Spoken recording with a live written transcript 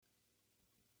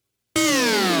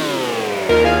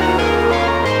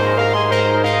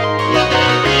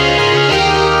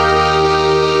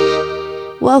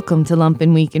Welcome to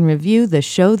Lumpen Week in Review, the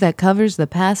show that covers the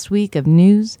past week of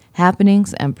news,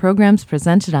 happenings, and programs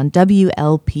presented on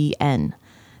WLPN.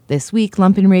 This week,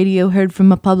 Lumpen Radio heard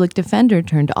from a public defender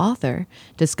turned author,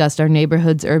 discussed our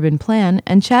neighborhood's urban plan,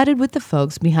 and chatted with the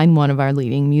folks behind one of our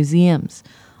leading museums.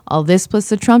 All this plus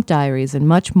the Trump Diaries and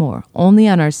much more, only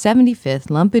on our 75th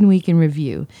Lumpen Week in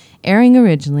Review, airing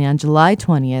originally on July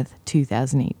 20th,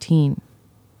 2018.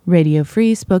 Radio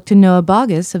Free spoke to Noah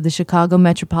Boggess of the Chicago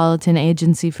Metropolitan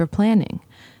Agency for Planning.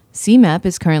 CMAP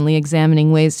is currently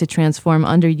examining ways to transform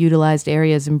underutilized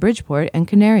areas in Bridgeport and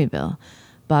Canaryville.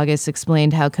 Boggess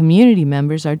explained how community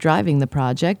members are driving the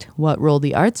project, what role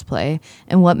the arts play,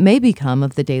 and what may become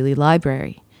of the Daily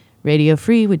Library. Radio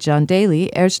Free with John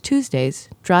Daly airs Tuesdays,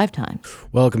 drive time.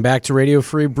 Welcome back to Radio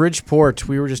Free Bridgeport.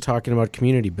 We were just talking about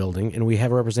community building, and we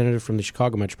have a representative from the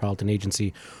Chicago Metropolitan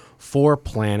Agency for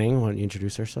Planning. Why don't you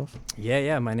introduce yourself?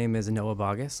 Yeah. My name is Noah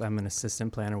Boggess. I'm an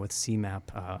assistant planner with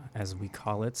CMAP, as we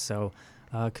call it. So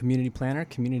community planner,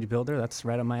 community builder, that's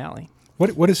right up my alley.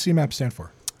 What does CMAP stand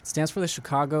for? It stands for the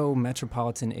Chicago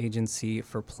Metropolitan Agency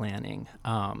for Planning.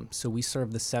 So we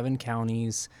serve the 7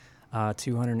 counties,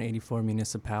 284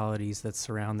 municipalities that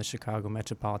surround the Chicago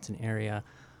metropolitan area.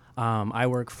 I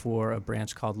work for a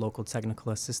branch called Local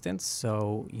Technical Assistance.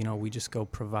 So, we just go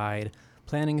provide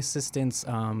planning assistance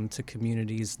to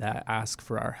communities that ask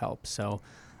for our help. So,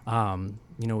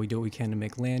 we do what we can to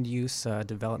make land use,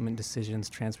 development decisions,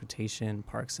 transportation,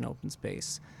 parks, and open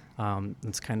space.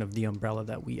 It's kind of the umbrella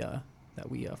that we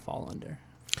fall under.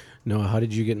 Noah, how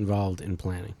did you get involved in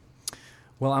planning?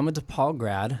 Well, I'm a DePaul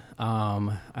grad.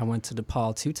 I went to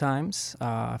DePaul 2 times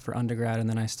for undergrad, and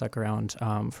then I stuck around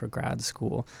for grad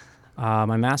school.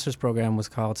 My master's program was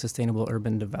called Sustainable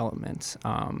Urban Development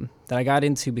that I got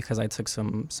into because I took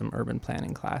some urban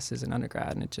planning classes in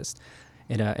undergrad, and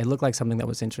it looked like something that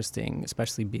was interesting,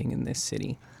 especially being in this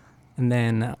city. And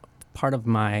then part of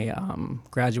my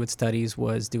graduate studies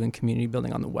was doing community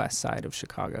building on the west side of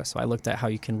Chicago. So I looked at how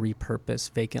you can repurpose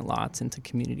vacant lots into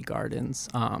community gardens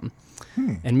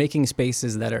and making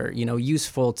spaces that are,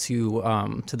 useful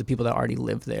to the people that already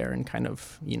live there and kind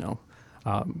of,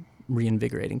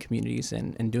 reinvigorating communities.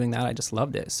 And doing that, I just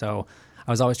loved it. So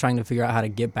I was always trying to figure out how to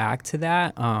get back to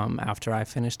that. After I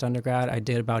finished undergrad, I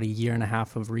did about 1.5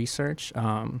 years of research,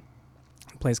 a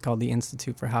place called the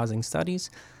Institute for Housing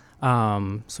Studies.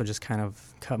 So just kind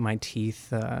of cut my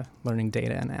teeth learning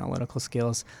data and analytical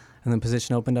skills. And the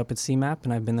position opened up at CMAP,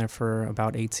 and I've been there for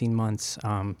about 18 months,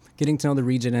 getting to know the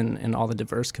region and all the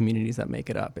diverse communities that make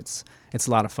it up. It's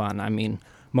a lot of fun. I mean,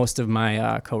 most of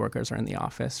my coworkers are in the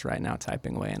office right now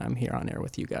typing away, and I'm here on air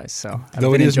with you guys. So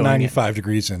Though it is 95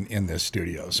 degrees in this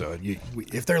studio, so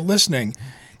if they're listening,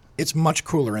 it's much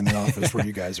cooler in the office where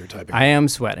you guys are typing. I am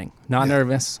sweating. Not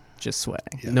nervous. Just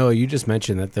sweating. Yeah. No, you just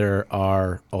mentioned that there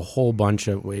are a whole bunch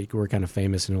of, we're kind of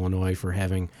famous in Illinois for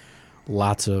having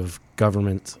lots of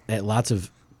government, lots of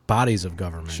bodies of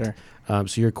government. Sure.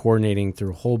 So you're coordinating through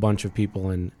a whole bunch of people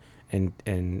and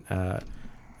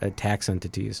tax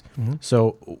entities. Mm-hmm.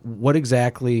 So what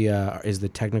exactly is the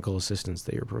technical assistance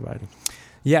that you're providing?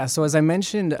 Yeah, so as I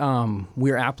mentioned,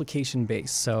 we're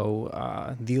application-based.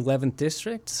 So the 11th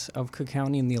District of Cook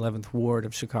County and the 11th Ward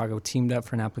of Chicago teamed up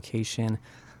for an application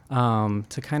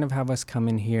to kind of have us come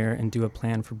in here and do a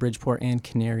plan for Bridgeport and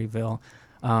Canaryville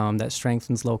that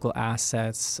strengthens local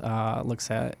assets,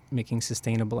 looks at making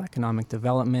sustainable economic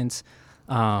development,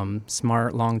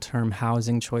 smart long-term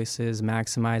housing choices,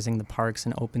 maximizing the parks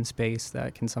and open space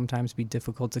that can sometimes be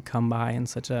difficult to come by in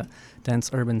such a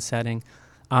dense urban setting.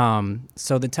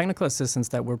 So the technical assistance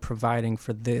that we're providing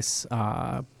for this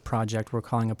project, we're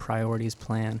calling a priorities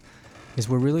plan, is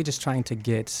we're really just trying to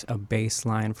get a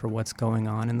baseline for what's going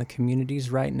on in the communities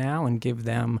right now and give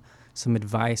them some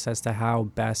advice as to how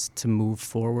best to move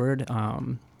forward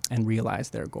and realize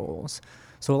their goals.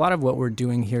 So a lot of what we're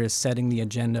doing here is setting the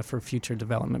agenda for future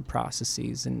development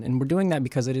processes. And we're doing that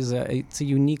because it's a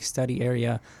unique study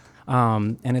area,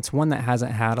 and it's one that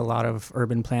hasn't had a lot of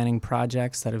urban planning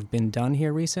projects that have been done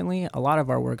here recently. A lot of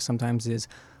our work sometimes is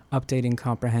updating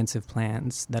comprehensive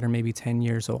plans that are maybe 10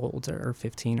 years old or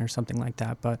 15 or something like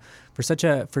that. But for such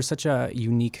a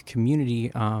unique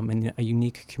community and a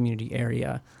unique community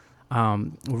area,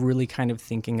 we're really kind of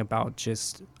thinking about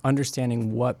just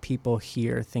understanding what people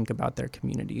here think about their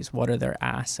communities. What are their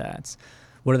assets?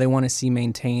 What do they want to see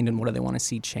maintained and what do they want to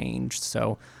see changed?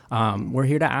 So we're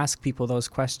here to ask people those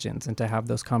questions and to have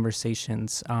those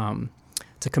conversations,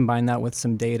 to combine that with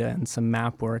some data and some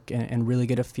map work and really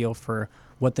get a feel for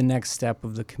what the next step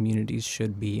of the communities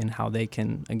should be and how they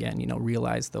can, again,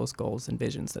 realize those goals and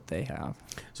visions that they have.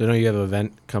 So I know you have an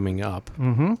event coming up.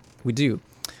 Mm-hmm. We do.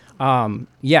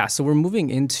 Yeah, so we're moving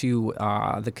into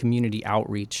the community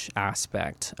outreach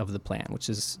aspect of the plan, which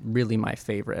is really my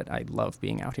favorite. I love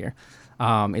being out here.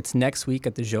 It's next week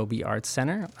at the Joby Arts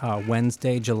Center,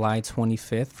 Wednesday, July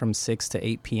 25th from 6 to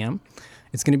 8 p.m.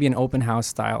 It's going to be an open house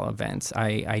style event.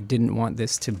 I didn't want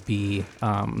this to be,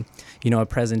 a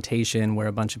presentation where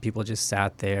a bunch of people just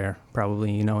sat there,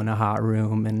 probably, in a hot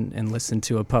room and listened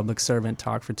to a public servant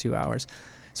talk for 2 hours.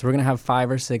 So we're going to have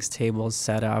 5 or 6 tables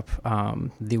set up.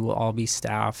 They will all be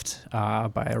staffed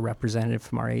by a representative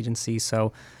from our agency.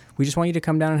 So we just want you to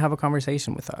come down and have a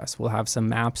conversation with us. We'll have some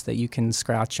maps that you can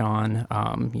scratch on,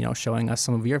 showing us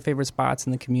some of your favorite spots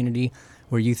in the community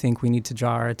where you think we need to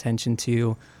draw our attention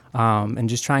to, and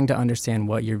just trying to understand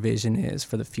what your vision is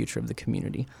for the future of the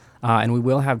community. And we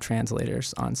will have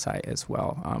translators on site as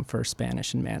well for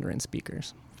Spanish and Mandarin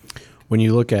speakers. When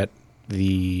you look at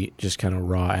the just kind of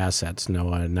raw assets,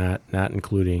 Noah, not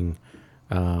including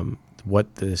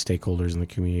what the stakeholders in the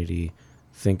community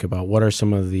think about, what are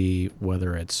some of the,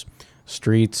 whether it's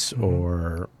streets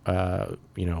or the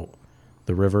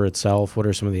river itself, what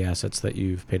are some of the assets that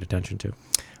you've paid attention to?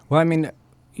 Well, I mean,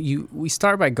 we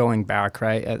start by going back,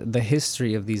 right? The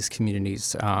history of these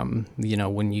communities.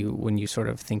 When you sort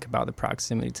of think about the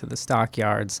proximity to the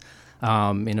stockyards,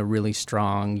 in a really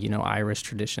strong, Irish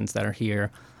traditions that are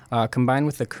here. Combined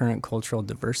with the current cultural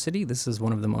diversity, this is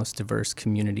one of the most diverse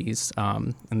communities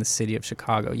in the city of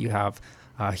Chicago. You have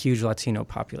a huge Latino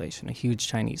population, a huge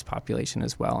Chinese population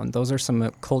as well. And those are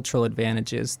some cultural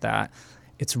advantages that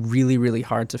it's really, really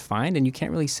hard to find, and you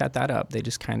can't really set that up. They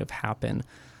just kind of happen.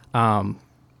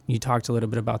 You talked a little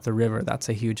bit about the river. That's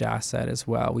a huge asset as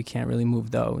well. We can't really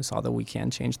move those, although we can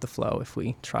change the flow if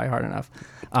we try hard enough.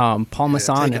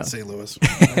 Palmisano. Take it, St. Louis.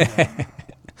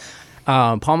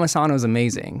 Palmisano is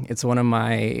amazing. It's one of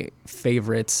my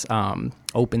favorite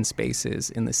open spaces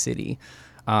in the city.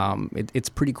 It's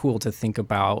pretty cool to think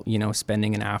about,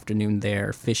 spending an afternoon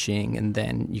there fishing, and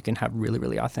then you can have really,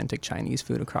 really authentic Chinese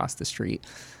food across the street.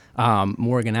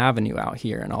 Morgan Avenue out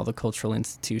here and all the cultural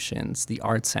institutions, the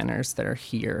art centers that are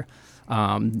here,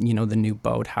 the new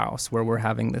boathouse where we're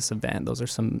having this event. Those are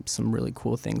some really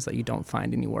cool things that you don't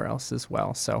find anywhere else as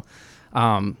well. So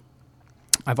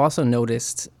I've also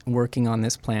noticed working on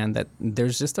this plan that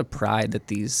there's just a pride that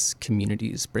these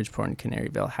communities, Bridgeport and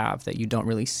Canaryville, have that you don't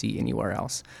really see anywhere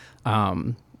else.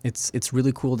 It's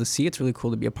really cool to see. It's really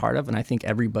cool to be a part of. And I think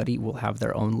everybody will have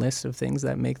their own list of things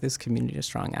that make this community a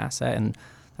strong asset. And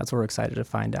that's what we're excited to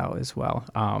find out as well.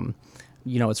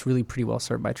 It's really pretty well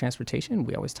served by transportation.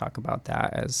 We always talk about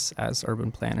that as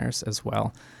urban planners as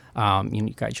well. You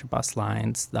got your bus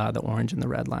lines, the orange and the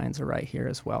red lines are right here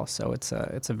as well. So it's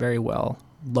a very well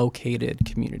located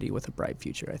community with a bright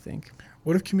future, I think.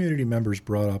 What have community members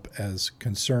brought up as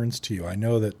concerns to you? I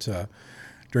know that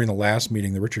during the last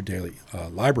meeting, the Richard Daley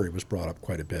Library was brought up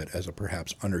quite a bit as a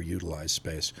perhaps underutilized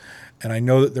space. And I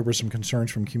know that there were some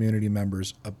concerns from community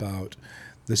members about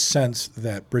the sense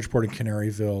that Bridgeport and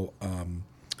Canaryville,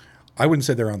 I wouldn't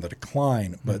say they're on the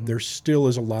decline, but there still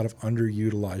is a lot of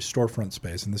underutilized storefront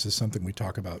space, and this is something we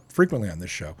talk about frequently on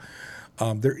this show.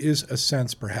 There is a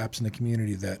sense perhaps in the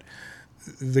community that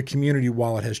the community,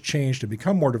 while it has changed and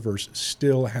become more diverse,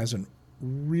 still hasn't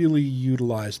really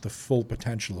utilized the full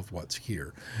potential of what's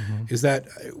here.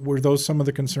 Were those some of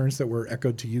the concerns that were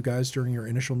echoed to you guys during your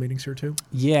initial meetings here too?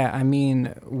 Yeah, I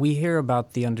mean, we hear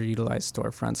about the underutilized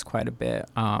storefronts quite a bit.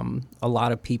 A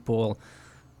lot of people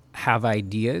have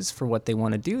ideas for what they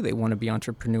want to do. They want to be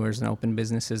entrepreneurs and open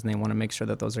businesses, and they want to make sure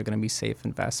that those are going to be safe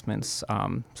investments.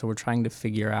 So we're trying to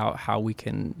figure out how we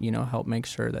can, help make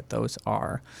sure that those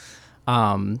are.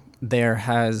 There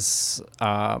has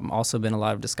also been a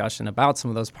lot of discussion about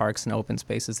some of those parks and open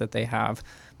spaces that they have,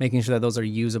 making sure that those are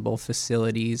usable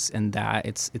facilities and that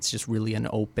it's just really an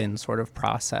open sort of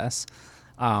process.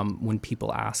 When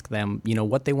people ask them,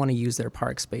 what they want to use their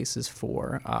park spaces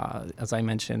for. As I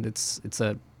mentioned, it's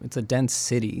a dense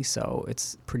city, so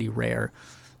it's pretty rare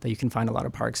that you can find a lot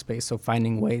of park space. So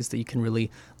finding ways that you can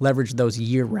really leverage those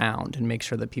year round and make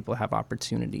sure that people have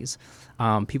opportunities.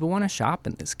 People want to shop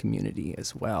in this community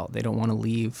as well. They don't want to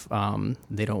leave.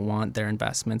 They don't want their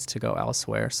investments to go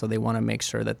elsewhere. So they want to make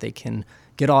sure that they can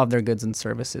get all of their goods and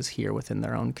services here within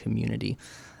their own community.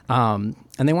 And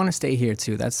they want to stay here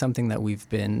too. That's something that we've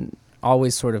been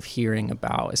always sort of hearing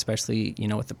about, especially,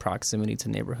 with the proximity to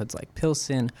neighborhoods like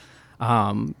Pilsen.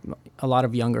 A lot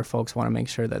of younger folks want to make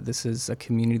sure that this is a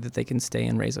community that they can stay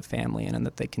and raise a family in, and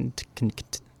that they can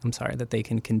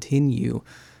continue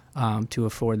to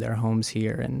afford their homes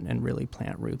here and really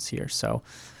plant roots here. So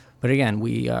But again,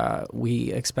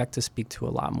 we expect to speak to a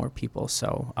lot more people.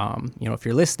 So, if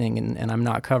you're listening and I'm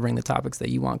not covering the topics that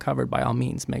you want covered, by all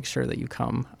means, make sure that you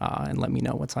come and let me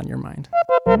know what's on your mind.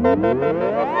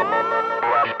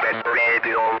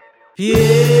 Pienso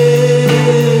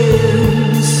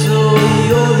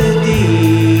yo de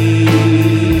ti,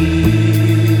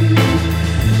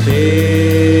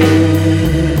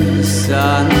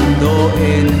 pensando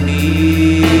en mí.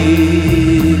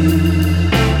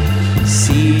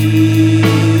 Sí,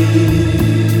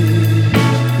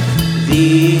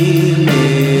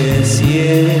 dime si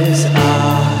es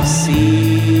así.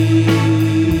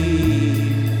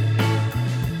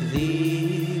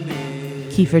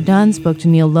 Kiefer Dunn spoke to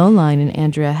Neil Lowline and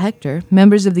Andrea Hector,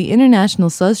 members of the International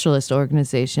Socialist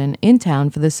Organization, in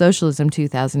town for the Socialism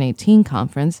 2018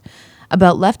 conference,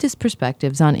 about leftist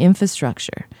perspectives on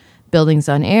infrastructure. Buildings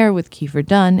on Air with Kiefer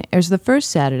Dunn airs the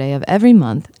first Saturday of every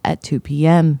month at 2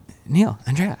 p.m. Neil,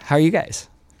 Andrea, how are you guys?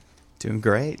 Doing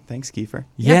great. Thanks, Kiefer.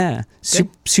 Yeah.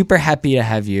 Super happy to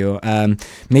have you.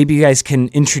 Maybe you guys can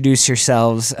introduce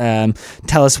yourselves.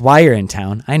 Tell us why you're in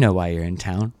town. I know why you're in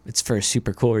town. It's for a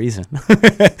super cool reason.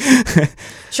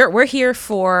 Sure. We're here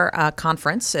for a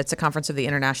conference. It's a conference of the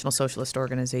International Socialist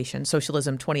Organization,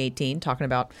 Socialism 2018, talking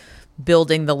about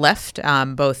building the left,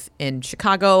 both in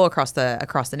Chicago, across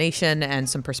the nation, and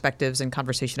some perspectives and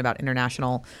conversation about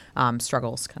international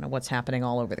struggles, kind of what's happening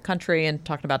all over the country, and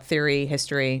talking about theory,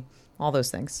 history, all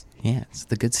those things. Yeah, it's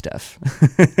the good stuff.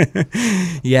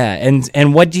 Yeah,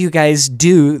 and what do you guys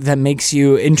do that makes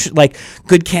you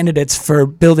good candidates for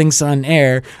Buildings on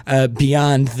Air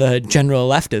beyond the general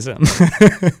leftism?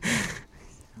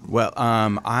 Well,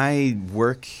 I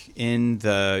work for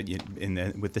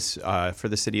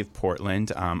the city of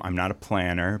Portland. I'm not a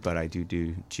planner, but I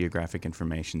do geographic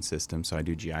information systems, so I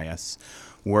do GIS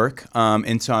work.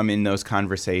 And so I'm in those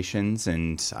conversations,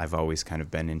 and I've always kind of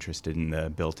been interested in the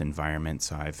built environment.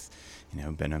 So I've,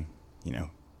 been a,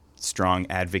 strong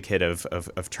advocate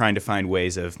of trying to find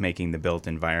ways of making the built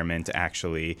environment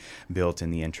actually built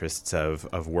in the interests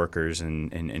of workers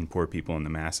and poor people in the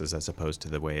masses, as opposed to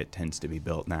the way it tends to be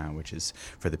built now, which is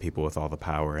for the people with all the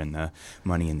power and the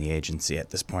money and the agency at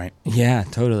this point. Yeah,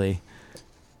 totally.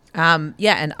 And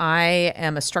I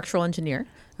am a structural engineer.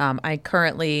 I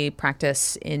currently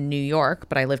practice in New York,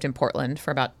 but I lived in Portland for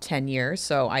about 10 years.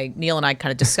 So Neil and I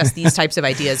kind of discussed these types of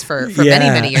ideas for many,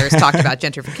 many years, talked about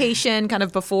gentrification kind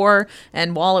of before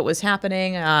and while it was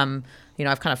happening. I've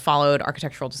kind of followed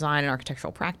architectural design and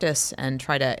architectural practice and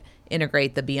try to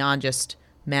integrate the beyond just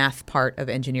math part of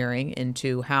engineering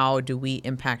into how do we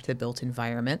impact the built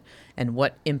environment, and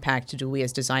what impact do we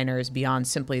as designers beyond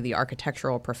simply the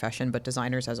architectural profession, but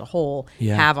designers as a whole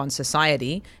have on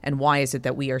society, and why is it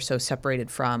that we are so separated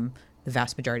from the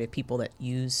vast majority of people that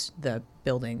use the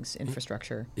buildings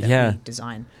infrastructure that we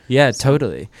design. Yeah,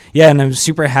 totally. Yeah, and I'm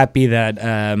super happy that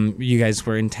you guys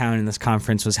were in town and this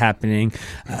conference was happening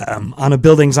on a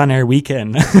Buildings on Air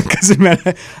weekend, because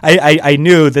I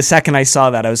knew the second I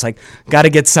saw that, I was like, got to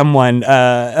get someone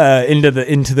into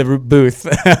the booth.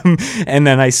 And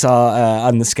then I saw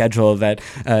on the schedule that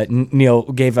Neil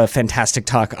gave a fantastic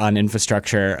talk on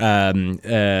infrastructure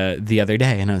the other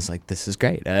day, and I was like, this is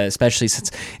great, especially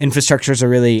since infrastructure is a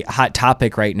really hot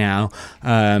topic right now.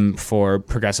 For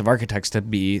progressive architects to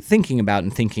be thinking about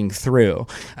and thinking through.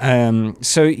 I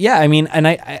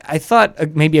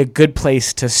thought maybe a good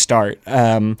place to start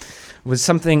was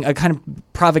something, a kind of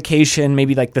provocation,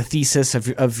 maybe like the thesis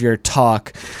of your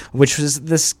talk, which was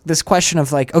this question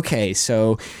of like, okay,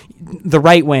 so the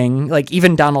right wing, like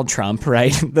even Donald Trump,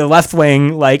 right? The left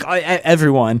wing, like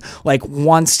everyone, like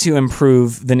wants to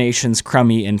improve the nation's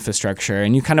crummy infrastructure.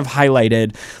 And you kind of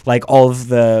highlighted like all of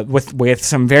the, with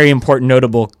some very important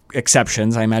notable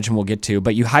exceptions, I imagine we'll get to,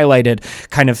 but you highlighted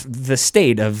kind of the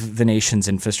state of the nation's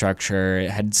infrastructure. It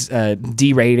had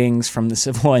D ratings from the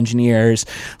civil engineers,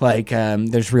 like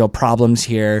there's real problems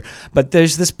here. But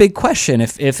there's this big question,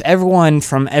 if everyone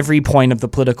from every point of the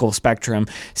political spectrum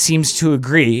seems to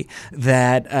agree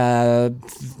that,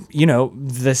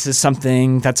 this is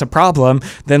something that's a problem,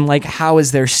 then like how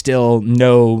is there still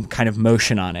no kind of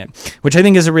motion on it? Which I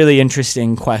think is a really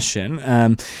interesting question.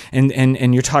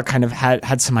 And your talk kind of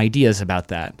had some ideas about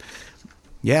that.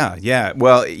 Yeah.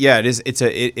 Well, yeah, it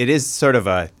is sort of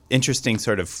a interesting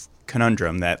sort of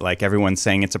conundrum that like everyone's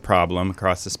saying it's a problem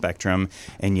across the spectrum,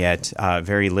 and yet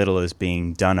very little is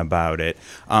being done about it.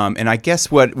 And I guess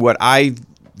what I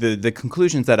the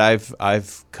conclusions that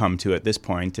I've come to at this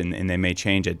point, and they may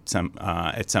change at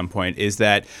some point, is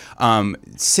that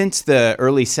since the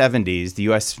early 70s, the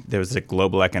U.S. there was a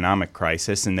global economic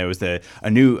crisis, and there was a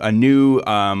new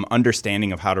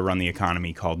understanding of how to run the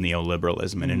economy called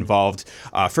neoliberalism. It involved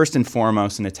first and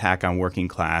foremost an attack on working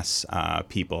class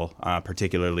people,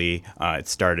 particularly it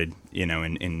started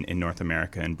in North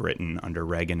America and Britain under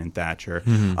Reagan and Thatcher,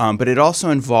 but it also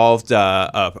involved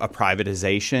a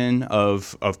privatization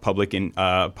of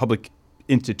public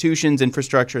institutions,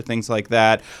 infrastructure, things like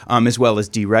that, as well as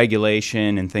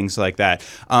deregulation and things like that.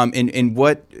 And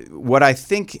what I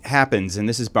think happens, and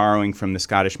this is borrowing from the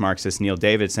Scottish Marxist Neil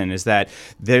Davidson, is that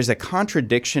there's a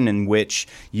contradiction in which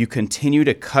you continue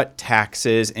to cut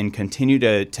taxes and continue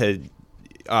to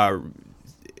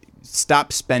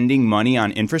stop spending money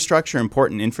on infrastructure,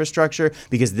 important infrastructure,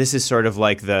 because this is sort of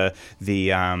like the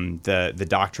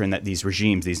doctrine that these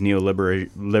regimes, these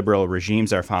neoliberal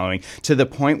regimes, are following, to the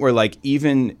point where like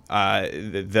even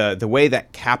the way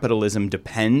that capitalism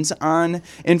depends on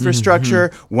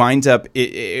infrastructure winds up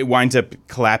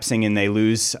collapsing, and they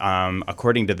lose,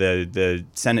 according to the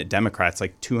Senate Democrats,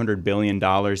 like $200 billion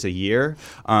a year.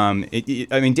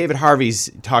 David Harvey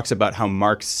talks about how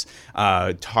Marx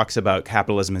talks about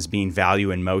capitalism as being value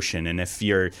in motion, and if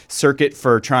your circuit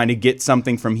for trying to get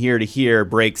something from here to here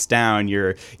breaks down,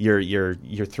 you're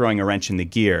throwing a wrench in the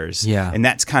gears. Yeah. And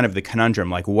that's kind of the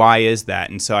conundrum. Like, why is that?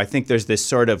 And so I think there's this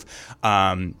sort of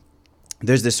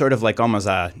like almost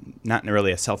not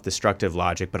really a self-destructive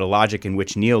logic, but a logic in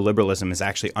which neoliberalism is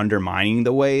actually undermining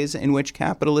the ways in which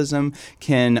capitalism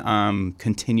can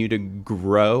continue to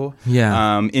grow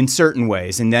in certain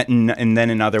ways. And then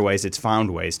in other ways, it's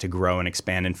found ways to grow and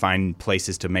expand and find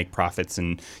places to make profits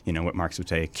and, what Marx would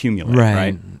say, accumulate,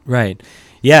 right?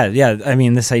 Yeah. I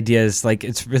mean, this idea is like,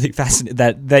 it's really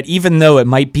fascinating that even though it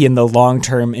might be in the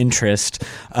long-term interest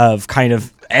of kind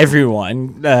of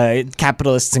everyone,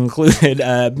 capitalists included,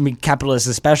 capitalists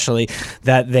especially,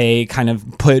 that they kind of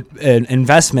put an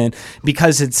investment,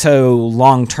 because it's so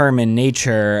long-term in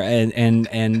nature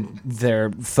and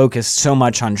they're focused so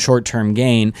much on short-term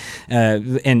gain,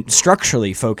 and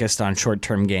structurally focused on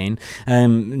short-term gain,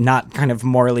 not kind of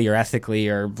morally or ethically,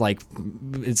 or like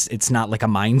it's not like a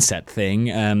mindset thing.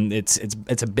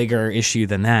 It's a bigger issue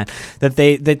than that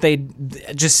they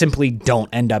just simply don't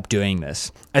end up doing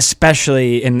this,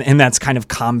 especially and that's kind of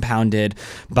compounded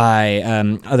by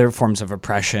other forms of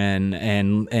oppression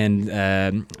and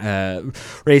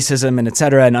racism and et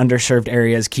cetera, and underserved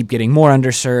areas keep getting more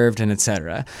underserved and et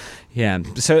cetera. Yeah.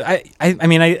 So I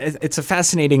mean, it's a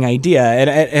fascinating idea,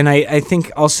 and I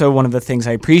think also one of the things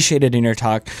I appreciated in your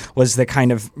talk was the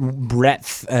kind of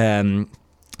breadth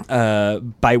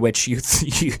by which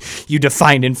you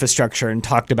defined infrastructure and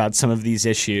talked about some of these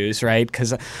issues, right?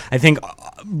 Because I think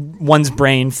one's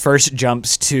brain first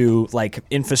jumps to like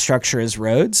infrastructure as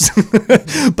roads,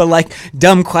 but like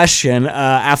dumb question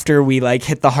after we like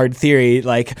hit the hard theory,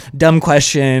 like dumb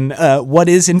question, what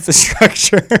is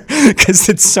infrastructure? Because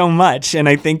it's so much, and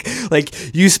I think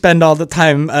like you spend all the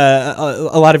time,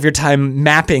 a lot of your time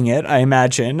mapping it, I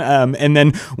imagine, and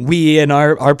then we in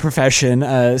our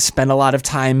profession spend a lot of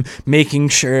time making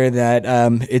sure that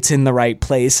it's in the right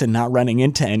place and not running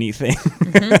into anything.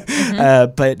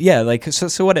 But yeah, like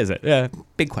so what is it?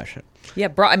 Big question. Yeah,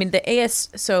 I mean, the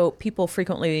so people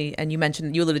frequently, and you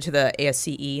alluded to the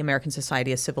ASCE, American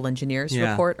Society of Civil Engineers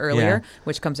report earlier,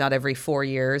 which comes out every 4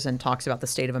 years and talks about the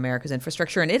state of America's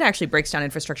infrastructure. And it actually breaks down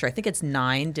infrastructure. I think it's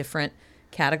 9 different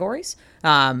categories: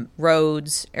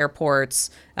 roads, airports.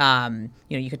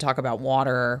 You could talk about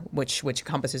water, which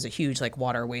encompasses a huge like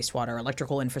water, wastewater,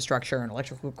 electrical infrastructure, and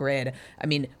electrical grid. I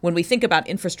mean, when we think about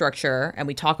infrastructure and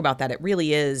we talk about that, it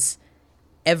really is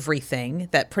everything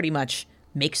that pretty much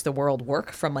makes the world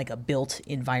work from like a built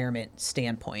environment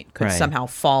standpoint could somehow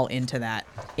fall into that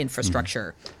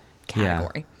infrastructure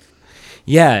category.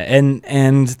 Yeah,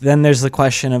 and then there's the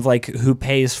question of like who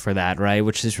pays for that, right?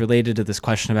 Which is related to this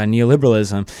question about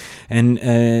neoliberalism, and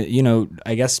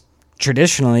I guess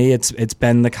traditionally it's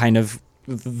been the kind of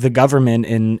the government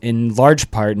in large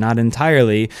part, not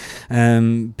entirely,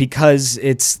 because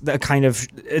it's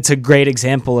a great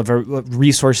example of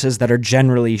resources that are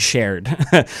generally shared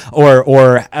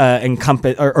or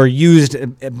encompass or used,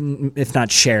 if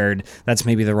not shared, that's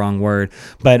maybe the wrong word,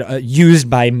 but used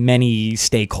by many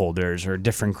stakeholders or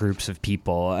different groups of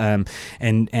people, and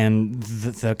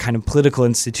the kind of political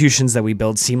institutions that we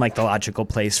build seem like the logical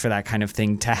place for that kind of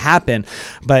thing to happen.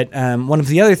 But one of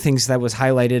the other things that was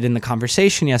highlighted in the conversation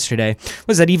yesterday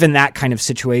was that even that kind of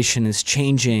situation is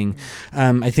changing.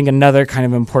 I think another kind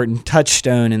of important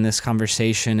touchstone in this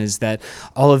conversation is that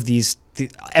all of these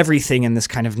everything in this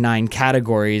kind of 9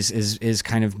 categories is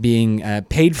kind of being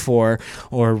paid for,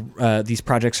 or these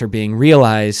projects are being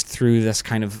realized through this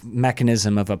kind of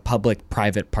mechanism of a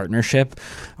public-private partnership,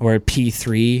 or a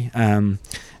P3.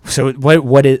 So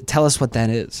tell us what that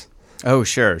is. Oh,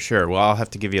 sure. Well, I'll have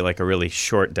to give you like a really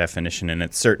short definition, and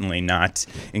it's certainly not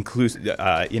inclusive.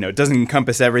 It doesn't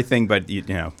encompass everything, but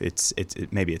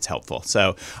maybe it's helpful.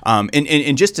 So,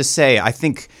 and just to say, I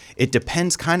think it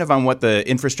depends kind of on what the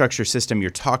infrastructure system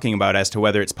you're talking about as to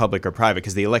whether it's public or private.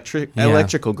 Because the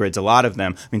electrical grids, a lot of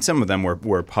them, I mean, some of them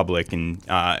were public, and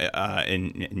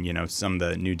some of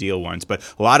the New Deal ones, but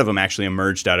a lot of them actually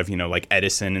emerged out of like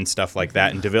Edison and stuff like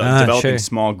that, and developing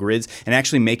small grids and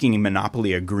actually making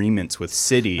monopoly agreements with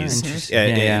cities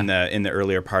in the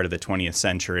earlier part of the 20th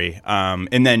century.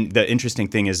 And then the interesting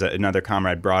thing is that another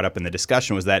comrade brought up in the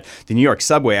discussion was that the New York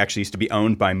subway actually used to be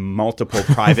owned by multiple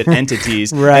private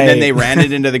entities, right. And then they ran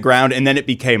it into the ground, and then it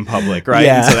became public, right?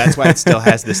 Yeah. And so that's why it still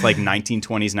has this like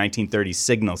 1920s, 1930s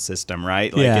signal system,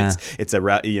 right? Like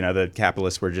the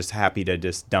capitalists were just happy to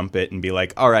just dump it and be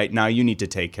like, all right, now you need to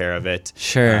take care of it.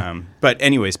 Sure. But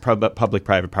anyways,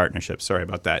 public-private partnerships. Sorry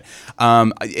about that.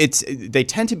 They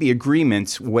tend to be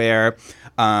agreements where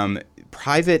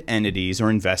private entities or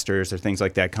investors or things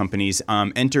like that, companies,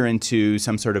 enter into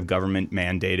some sort of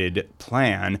government-mandated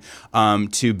plan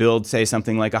to build, say,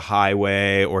 something like a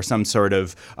highway or some sort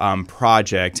of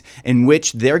project in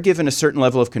which they're given a certain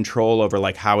level of control over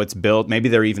like how it's built. Maybe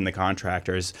they're even the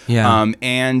contractors. Yeah.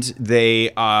 And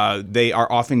they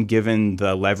are often given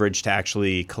the leverage to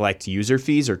actually collect user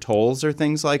fees or tolls or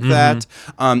things like that.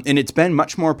 And it's been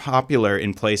much more popular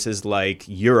in places like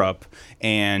Europe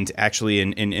and actually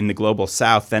in the global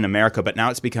South than America, but now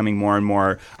it's becoming more and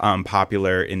more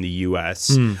popular in the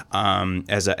U.S.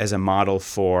 As a model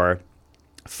for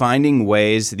finding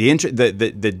ways.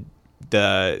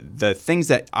 The things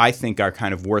that I think are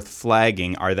kind of worth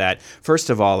flagging are that, first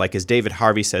of all, like as David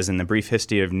Harvey says in The Brief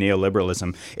History of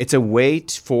Neoliberalism, it's a way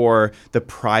for the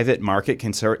private market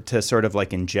to sort of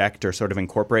like inject or sort of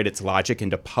incorporate its logic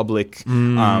into public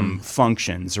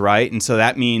functions, right? And so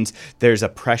that means there's a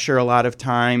pressure a lot of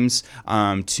times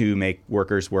to make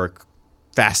workers work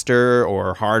faster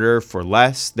or harder for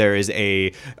less. There is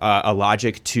a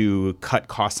logic to cut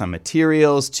costs on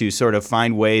materials, to sort of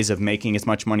find ways of making as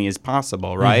much money as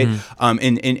possible, right?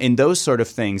 And those sort of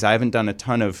things, I haven't found a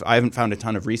ton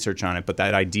of research on it, but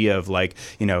that idea of like,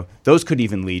 those could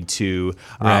even lead to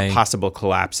possible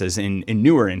collapses in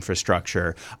newer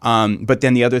infrastructure. But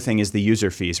then the other thing is the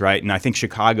user fees, right? And I think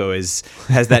Chicago has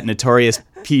that notorious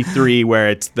P3 where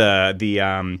it's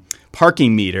the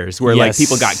parking meters where like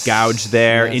people got gouged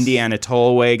there. Indiana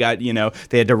Tollway got,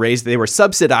 they had to they were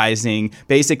subsidizing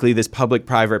basically this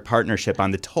public-private partnership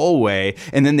on the tollway,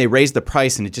 and then they raised the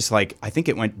price, and it just like, I think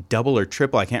it went double or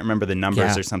triple. I can't remember the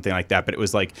numbers or something like that, but it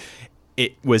was like,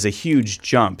 it was a huge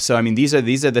jump. So I mean, these are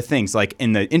the things. Like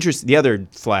in the other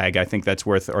flag I think that's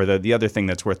worth, or the other thing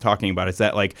that's worth talking about is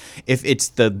that like if it's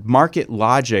the market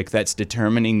logic that's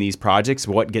determining these projects,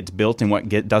 what gets built and what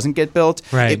doesn't get built,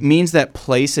 it means that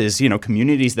places,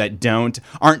 communities that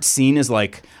aren't seen as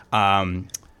like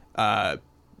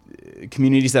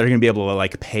communities that are going to be able to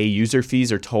like pay user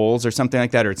fees or tolls or something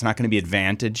like that, or it's not going to be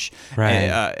advantageous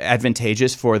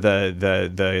for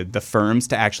the firms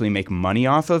to actually make money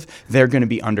off of, they're going to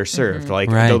be underserved. Like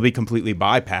they'll be completely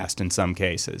bypassed in some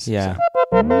cases. Yeah.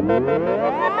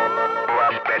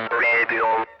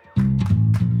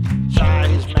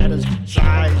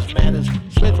 Size matters.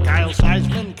 Smith, Kyle,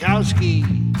 Seismankowski.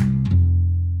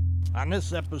 On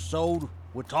this episode,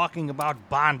 we're talking about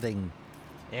bonding.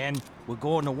 And we're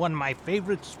going to one of my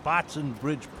favorite spots in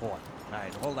Bridgeport. All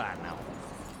right, hold on now.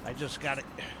 I just got it.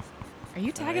 Are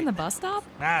you tagging the bus stop?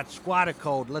 Nah, it's squatter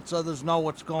code. Lets others know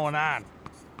what's going on.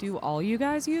 Do all you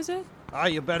guys use it? Oh,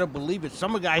 you better believe it.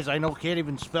 Some guys I know can't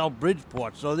even spell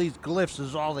Bridgeport, so these glyphs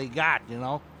is all they got,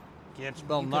 Can't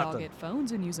spell you nothing. Could all get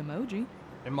phones and use emoji.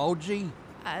 Emoji?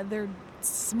 They're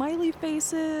smiley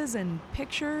faces and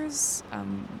pictures.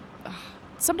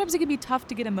 Sometimes it can be tough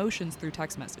to get emotions through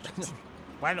text messages.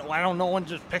 Why don't no one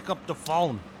just pick up the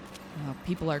phone?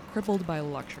 People are crippled by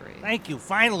luxury. Thank you.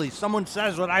 Finally, someone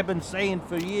says what I've been saying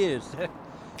for years.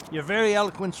 You're a very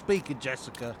eloquent speaker,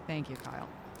 Jessica. Thank you, Kyle.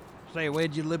 Say,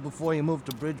 where'd you live before you moved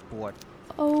to Bridgeport?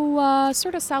 Oh,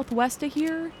 sort of southwest of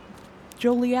here.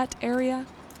 Joliet area.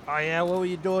 Oh, yeah? What were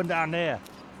you doing down there?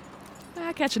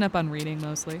 Catching up on reading,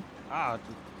 mostly. Oh,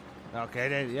 okay.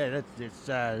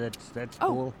 That's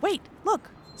cool. Oh, wait, look.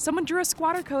 Someone drew a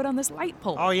squatter code on this light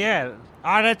pole. Oh, yeah.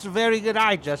 Oh, that's a very good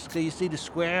eye, Jessica. You see the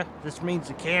square? This means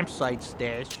the campsite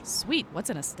stash. Sweet. What's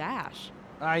in a stash?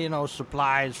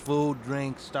 Supplies, food,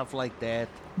 drinks, stuff like that.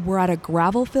 We're at a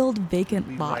gravel-filled vacant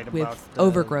Be lot right with about,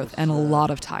 overgrowth this, and a lot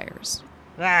of tires.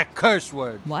 Curse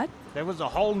word. What? There was a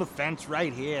hole in the fence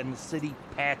right here, and the city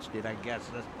patched it, I guess.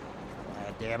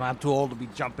 Damn, I'm too old to be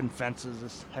jumping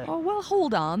fences. Oh, well,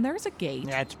 hold on. There's a gate.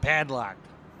 Yeah, it's padlocked.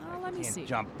 Let me Can't see.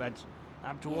 jump.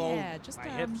 I'm too old. Yeah, just, My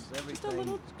hips, just a everything.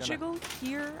 little It's gonna- jiggle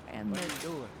here, and What the are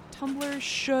you doing? tumbler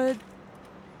should...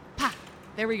 Pa!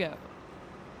 There we go.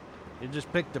 You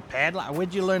just picked the padlock?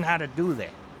 Where'd you learn how to do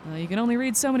that? You can only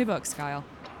read so many books, Kyle.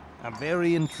 I'm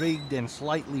very intrigued and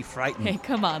slightly frightened. Hey,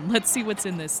 come on. Let's see what's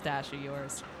in this stash of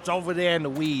yours. It's over there in the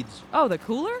weeds. Oh, the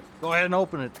cooler? Go ahead and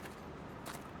open it.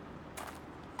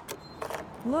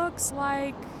 Looks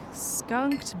like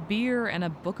skunked beer and a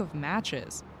book of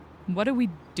matches. What do we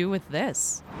do with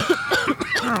this?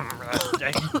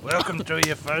 Welcome to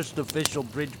your first official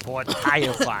Bridgeport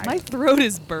tire fire. My throat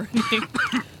is burning.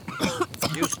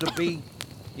 Used to be,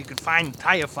 you could find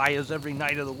tire fires every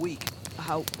night of the week.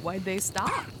 Why'd they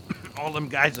stop? All them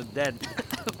guys are dead.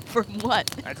 From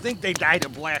what? I think they died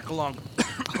of black lung.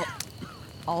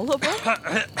 All of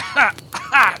them?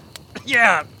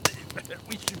 Yeah,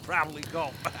 we should probably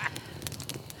go.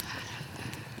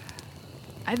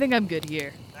 I think I'm good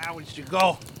here. Now we should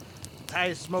go.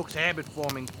 Tire smoke's habit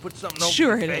forming. Put something over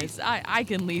Sure your it face. is. I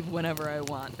can leave whenever I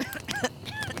want.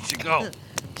 We should go.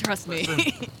 Trust me.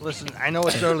 Listen, I know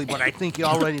it's early, but I think you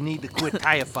already need to quit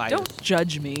tire fires. Don't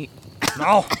judge me.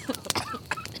 No.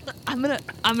 I'm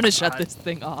gonna shut this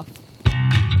thing off.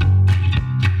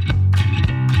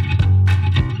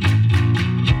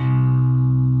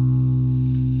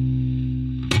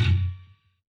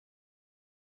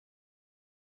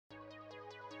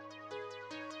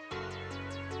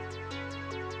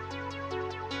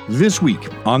 This week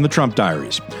on the Trump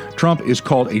Diaries, Trump is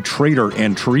called a traitor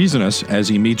and treasonous as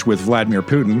he meets with Vladimir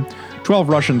Putin. 12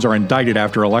 Russians are indicted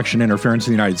after election interference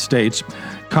in the United States.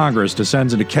 Congress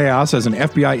descends into chaos as an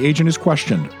FBI agent is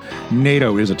questioned.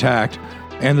 NATO is attacked.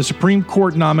 And the Supreme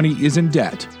Court nominee is in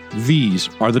debt. These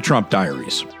are the Trump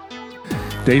Diaries.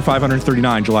 Day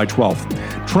 539, July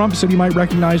 12th. Trump said he might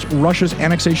recognize Russia's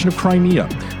annexation of Crimea.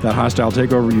 That hostile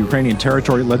takeover of Ukrainian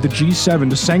territory led the G7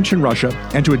 to sanction Russia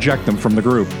and to eject them from the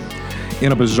group.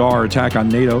 In a bizarre attack on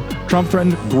NATO, Trump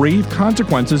threatened grave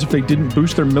consequences if they didn't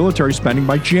boost their military spending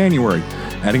by January,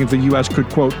 adding if the U.S. could,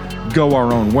 quote, go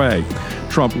our own way.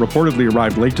 Trump reportedly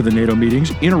arrived late to the NATO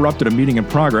meetings, interrupted a meeting in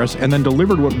progress, and then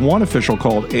delivered what one official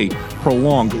called a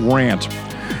prolonged rant.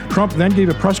 Trump then gave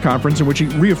a press conference in which he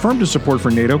reaffirmed his support for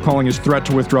NATO, calling his threat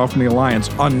to withdraw from the alliance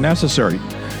unnecessary.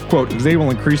 Quote, they will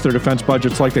increase their defense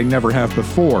budgets like they never have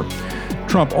before.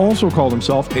 Trump also called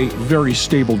himself a very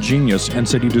stable genius and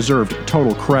said he deserved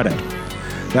total credit.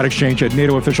 That exchange had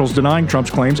NATO officials denying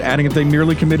Trump's claims, adding that they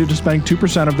merely committed to spending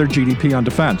 2% of their GDP on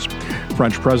defense.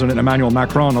 French President Emmanuel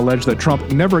Macron alleged that Trump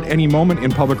never at any moment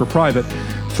in public or private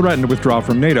threatened to withdraw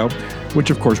from NATO, which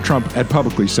of course Trump had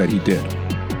publicly said he did.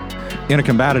 In a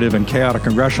combative and chaotic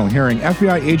congressional hearing,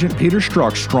 FBI agent Peter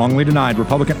Strzok strongly denied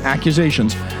Republican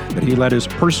accusations that he let his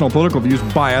personal political views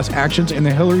bias actions in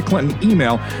the Hillary Clinton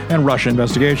email and Russia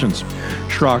investigations.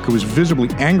 Strzok, who was visibly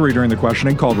angry during the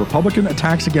questioning, called Republican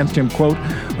attacks against him, quote,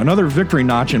 another victory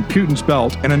notch in Putin's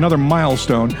belt and another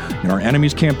milestone in our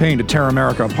enemy's campaign to tear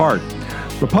America apart.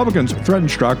 Republicans threatened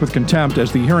Strzok with contempt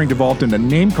as the hearing devolved into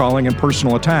name-calling and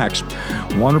personal attacks.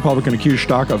 One Republican accused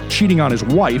Strzok of cheating on his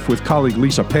wife with colleague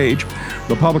Lisa Page.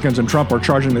 Republicans and Trump are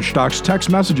charging that Strzok's text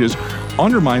messages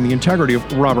undermine the integrity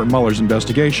of Robert Mueller's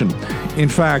investigation. In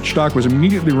fact, Strzok was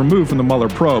immediately removed from the Mueller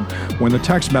probe when the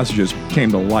text messages came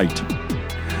to light.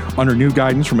 Under new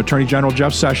guidance from Attorney General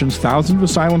Jeff Sessions, thousands of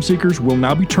asylum seekers will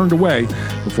now be turned away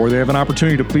before they have an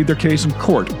opportunity to plead their case in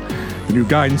court. The new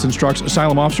guidance instructs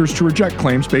asylum officers to reject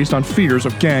claims based on fears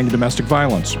of gang and domestic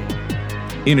violence.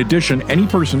 In addition, any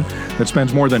person that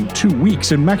spends more than 2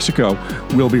 weeks in Mexico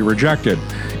will be rejected.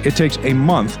 It takes a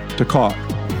month to call.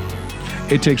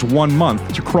 It takes 1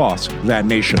 month to cross that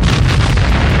nation.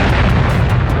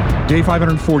 Day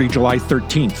 540, July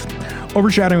 13th.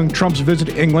 Overshadowing Trump's visit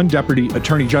to England, Deputy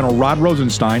Attorney General Rod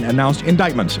Rosenstein announced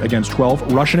indictments against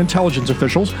 12 Russian intelligence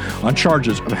officials on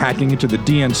charges of hacking into the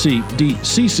DNC,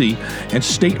 DCC, and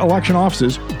state election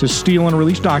offices to steal and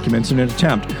release documents in an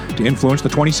attempt to influence the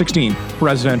 2016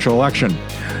 presidential election.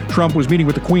 Trump was meeting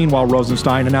with the Queen while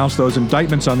Rosenstein announced those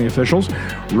indictments on the officials.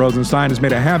 Rosenstein has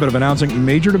made a habit of announcing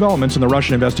major developments in the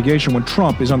Russian investigation when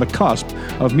Trump is on the cusp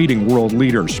of meeting world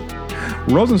leaders.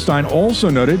 Rosenstein also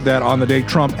noted that on the day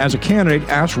Trump, as a candidate,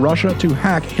 asked Russia to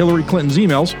hack Hillary Clinton's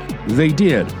emails, they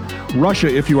did.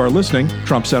 Russia, if you are listening,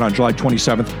 Trump said on July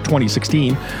 27,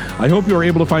 2016, I hope you are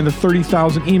able to find the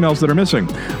 30,000 emails that are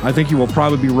missing. I think you will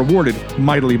probably be rewarded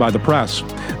mightily by the press.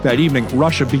 That evening,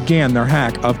 Russia began their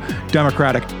hack of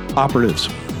Democratic operatives.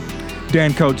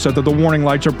 Dan Coates said that the warning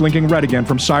lights are blinking red again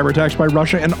from cyber attacks by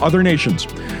Russia and other nations.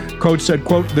 Coates said,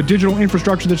 quote, the digital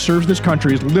infrastructure that serves this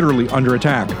country is literally under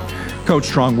attack. Coates'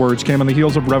 strong words came on the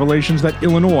heels of revelations that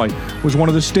Illinois was one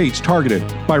of the states targeted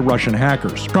by Russian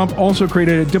hackers. Trump also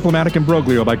created a diplomatic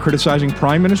imbroglio by criticizing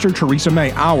Prime Minister Theresa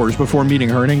May hours before meeting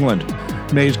her in England.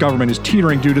 May's government is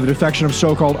teetering due to the defection of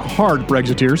so-called hard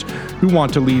Brexiteers who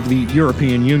want to leave the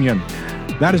European Union.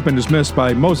 That has been dismissed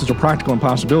by most as a practical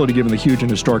impossibility given the huge and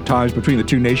historic ties between the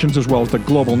two nations as well as the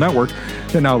global network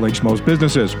that now links most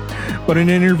businesses. But in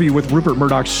an interview with Rupert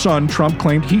Murdoch's son, Trump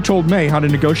claimed he told May how to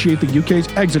negotiate the UK's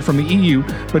exit from the EU,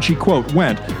 but she, quote,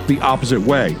 went the opposite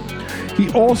way.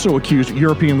 He also accused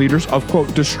European leaders of,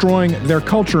 quote, destroying their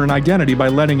culture and identity by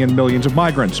letting in millions of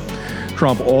migrants.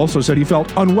 Trump also said he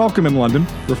felt unwelcome in London,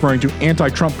 referring to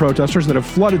anti-Trump protesters that have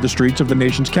flooded the streets of the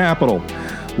nation's capital.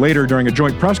 Later, during a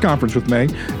joint press conference with May,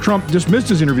 Trump dismissed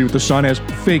his interview with the Sun as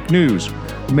fake news.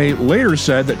 May later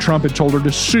said that Trump had told her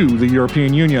to sue the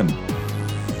European Union.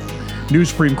 New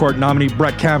Supreme Court nominee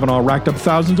Brett Kavanaugh racked up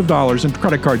thousands of dollars in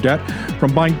credit card debt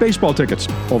from buying baseball tickets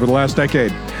over the last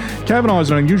decade. Kavanaugh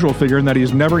is an unusual figure in that he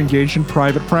has never engaged in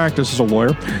private practice as a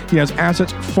lawyer. He has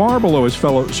assets far below his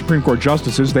fellow Supreme Court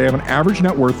justices. They have an average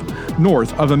net worth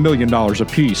north of $1 million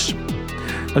apiece.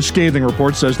 A scathing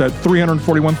report says that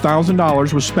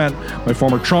 $341,000 was spent by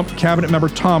former Trump cabinet member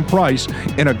Tom Price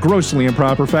in a grossly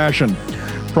improper fashion.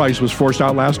 Price was forced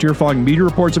out last year following media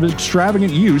reports of his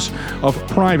extravagant use of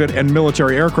private and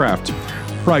military aircraft.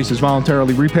 Price has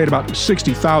voluntarily repaid about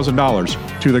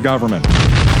 $60,000 to the government.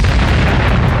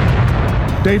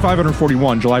 Day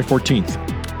 541, July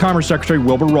 14th. Commerce Secretary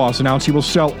Wilbur Ross announced he will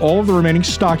sell all of the remaining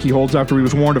stock he holds after he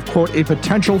was warned of, quote, a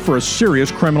potential for a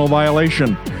serious criminal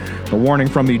violation. The warning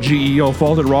from the GEO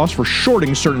faulted Ross for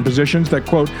shorting certain positions that,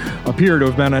 quote, appear to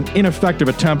have been an ineffective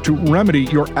attempt to remedy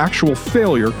your actual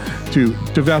failure to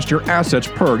divest your assets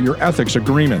per your ethics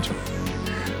agreement.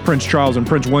 Prince Charles and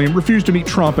Prince William refused to meet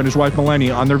Trump and his wife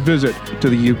Melania on their visit to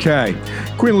the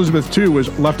UK. Queen Elizabeth II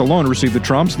was left alone to receive the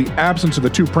Trumps. The absence of the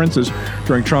two princes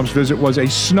during Trump's visit was a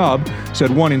snub,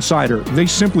 said one insider. They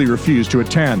simply refused to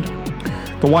attend.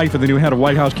 The wife of the new head of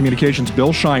White House Communications,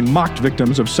 Bill Shine, mocked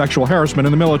victims of sexual harassment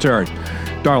in the military.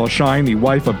 Darla Shine, the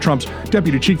wife of Trump's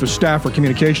Deputy Chief of Staff for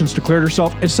Communications, declared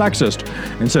herself a sexist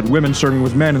and said women serving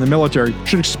with men in the military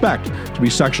should expect to be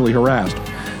sexually harassed.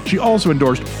 She also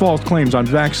endorsed false claims on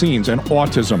vaccines and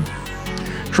autism.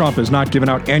 Trump has not given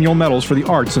out annual medals for the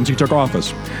arts since he took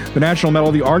office. The National Medal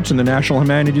of the Arts and the National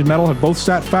Humanities Medal have both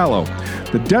sat fallow.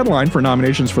 The deadline for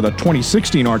nominations for the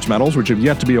 2016 Arts Medals, which have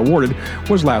yet to be awarded,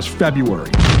 was last February.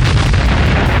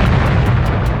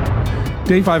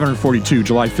 Day 542,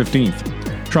 July 15th.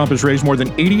 Trump has raised more than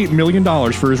 $88 million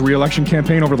for his re-election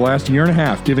campaign over the last year and a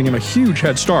half, giving him a huge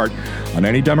head start on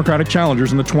any Democratic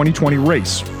challengers in the 2020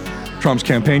 race. Trump's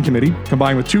campaign committee,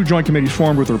 combined with two joint committees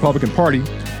formed with the Republican Party,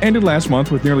 ended last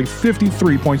month with nearly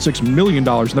 $53.6 million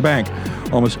in the bank,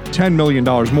 almost $10 million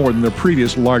more than their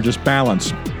previous largest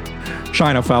balance.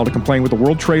 China filed a complaint with the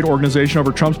World Trade Organization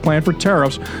over Trump's plan for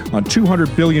tariffs on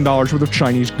 $200 billion worth of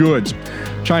Chinese goods.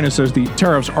 China says the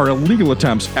tariffs are illegal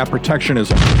attempts at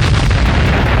protectionism.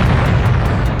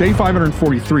 Day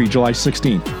 543, July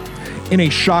 16th. In a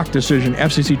shock decision,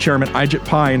 FCC Chairman Ajit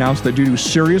Pai announced that due to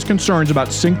serious concerns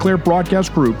about Sinclair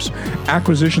Broadcast Group's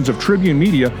acquisitions of Tribune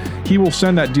Media, he will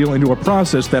send that deal into a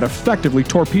process that effectively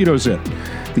torpedoes it.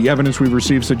 The evidence we've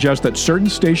received suggests that certain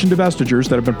station divestitures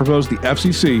that have been proposed to the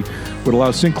FCC would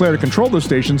allow Sinclair to control those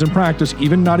stations in practice,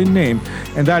 even not in name,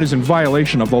 and that is in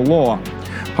violation of the law.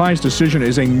 Pai's decision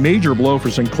is a major blow for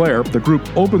Sinclair. The group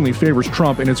openly favors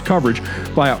Trump in its coverage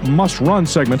via must-run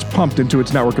segments pumped into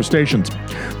its network of stations.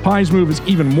 Pai's move is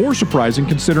even more surprising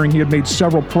considering he had made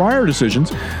several prior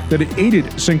decisions that had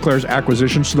aided Sinclair's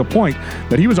acquisitions to the point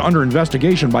that he was under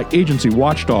investigation by agency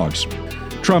watchdogs.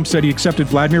 Trump said he accepted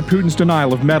Vladimir Putin's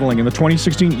denial of meddling in the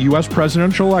 2016 U.S.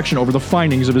 presidential election over the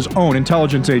findings of his own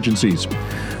intelligence agencies.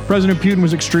 President Putin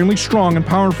was extremely strong and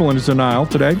powerful in his denial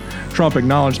today. Trump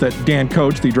acknowledged that Dan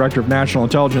Coates, the director of national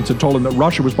intelligence, had told him that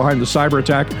Russia was behind the cyber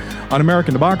attack on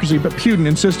American democracy, but Putin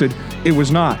insisted it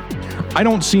was not. I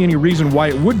don't see any reason why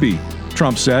it would be,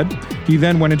 Trump said. He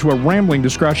then went into a rambling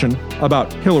discussion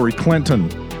about Hillary Clinton.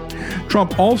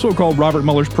 Trump also called Robert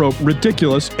Mueller's probe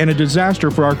ridiculous and a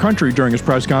disaster for our country during his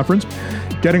press conference.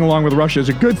 Getting along with Russia is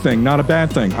a good thing, not a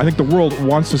bad thing. I think the world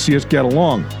wants to see us get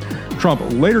along. Trump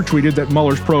later tweeted that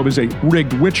Mueller's probe is a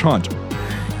rigged witch hunt.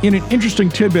 In an interesting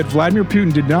tidbit, Vladimir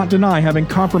Putin did not deny having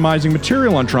compromising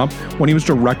material on Trump when he was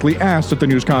directly asked at the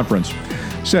news conference.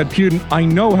 Said Putin, "I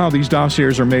know how these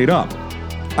dossiers are made up.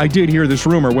 I did hear this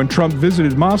rumor. When Trump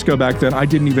visited Moscow back then, I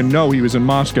didn't even know he was in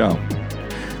Moscow."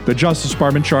 The Justice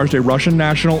Department charged a Russian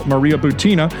national, Maria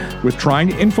Butina, with trying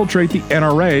to infiltrate the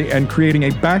NRA and creating a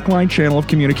backline channel of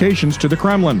communications to the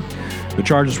Kremlin. The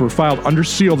charges were filed under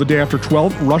seal the day after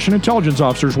 12 Russian intelligence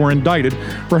officers were indicted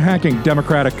for hacking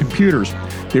Democratic computers.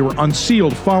 They were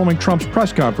unsealed following Trump's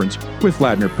press conference with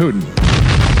Vladimir Putin.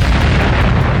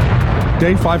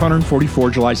 Day 544,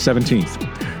 July 17th.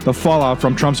 The fallout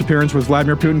from Trump's appearance with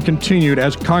Vladimir Putin continued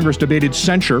as Congress debated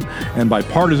censure and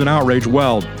bipartisan outrage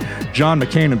welled. John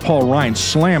McCain and Paul Ryan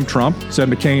slammed Trump.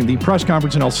 Said McCain, "The press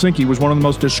conference in Helsinki was one of the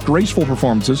most disgraceful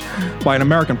performances by an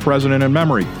American president in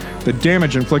memory. The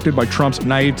damage inflicted by Trump's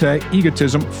naivete,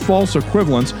 egotism, false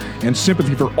equivalence, and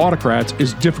sympathy for autocrats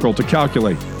is difficult to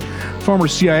calculate." Former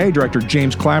CIA Director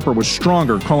James Clapper was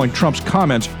stronger, calling Trump's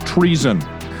comments treason.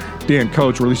 Dan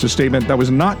Coates released a statement that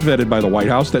was not vetted by the White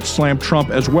House that slammed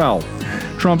Trump as well.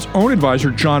 Trump's own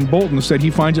advisor, John Bolton, said he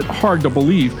finds it hard to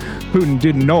believe Putin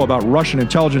didn't know about Russian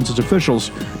intelligence officials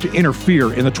to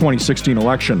interfere in the 2016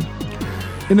 election.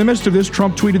 In the midst of this,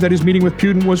 Trump tweeted that his meeting with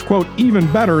Putin was, quote, even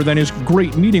better than his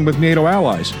great meeting with NATO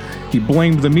allies. He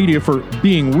blamed the media for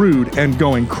being rude and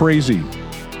going crazy.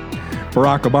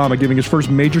 Barack Obama, giving his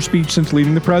first major speech since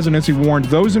leaving the presidency, warned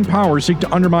those in power seek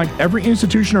to undermine every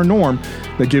institution or norm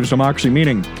that gives democracy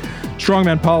meaning.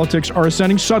 Strongman politics are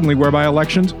ascending suddenly, whereby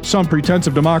elections, some pretense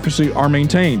of democracy, are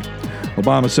maintained.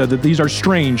 Obama said that these are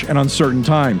strange and uncertain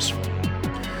times.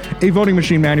 A voting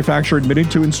machine manufacturer admitted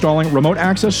to installing remote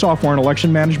access software in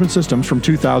election management systems from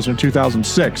 2000 to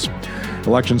 2006.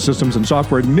 Election Systems and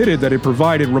Software admitted that it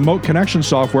provided remote connection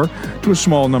software to a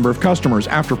small number of customers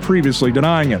after previously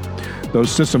denying it.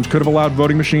 Those systems could have allowed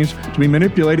voting machines to be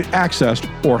manipulated, accessed,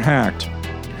 or hacked.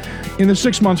 In the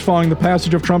 6 months following the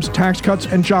passage of Trump's Tax Cuts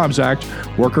and Jobs Act,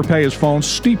 worker pay has fallen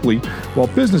steeply, while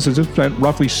businesses have spent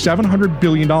roughly $700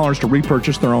 billion to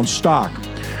repurchase their own stock.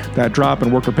 That drop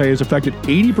in worker pay has affected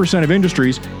 80% of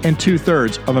industries and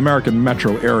 2/3 of American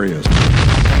metro areas.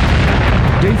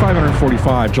 Day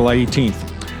 545, July 18th.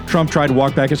 Trump tried to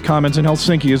walk back his comments in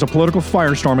Helsinki as a political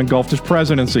firestorm engulfed his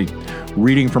presidency.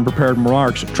 Reading from prepared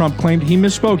remarks, Trump claimed he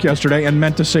misspoke yesterday and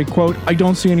meant to say, quote, "I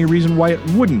don't see any reason why it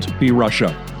wouldn't be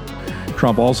Russia."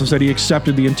 Trump also said he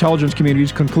accepted the intelligence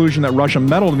community's conclusion that Russia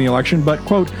meddled in the election, but,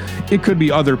 quote, "it could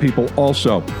be other people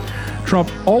also." Trump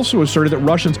also asserted that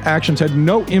Russians' actions had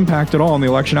no impact at all on the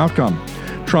election outcome.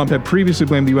 Trump had previously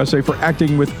blamed the USA for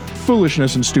acting with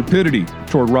foolishness and stupidity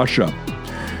toward Russia.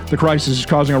 The crisis is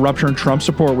causing a rupture in Trump's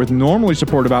support, with normally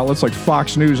supportive outlets like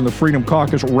Fox News and the Freedom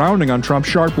Caucus rounding on Trump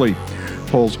sharply.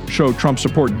 Polls show Trump's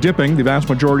support dipping. The vast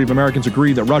majority of Americans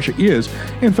agree that Russia is,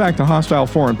 in fact, a hostile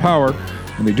foreign power,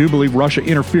 and they do believe Russia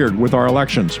interfered with our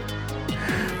elections.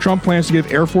 Trump plans to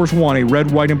give Air Force One a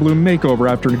red, white, and blue makeover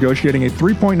after negotiating a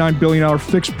 $3.9 billion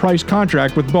fixed-price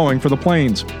contract with Boeing for the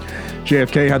planes.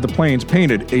 JFK had the planes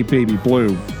painted a baby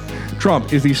blue.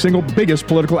 Trump is the single biggest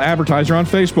political advertiser on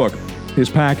Facebook. His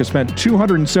PAC has spent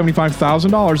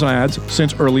 $275,000 on ads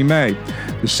since early May.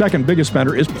 The second biggest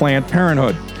spender is Planned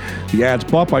Parenthood. The ads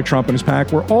bought by Trump and his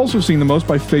PAC were also seen the most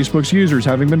by Facebook's users,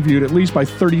 having been viewed at least by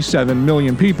 37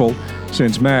 million people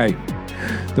since May.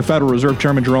 The Federal Reserve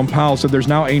Chairman Jerome Powell said there's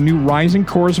now a new rising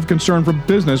chorus of concern from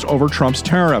business over Trump's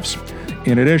tariffs.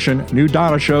 In addition, new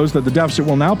data shows that the deficit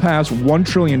will now pass $1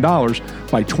 trillion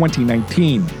by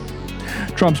 2019.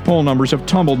 Trump's poll numbers have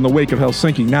tumbled in the wake of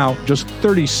Helsinki. Now, just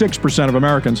 36% of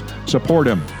Americans support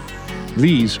him.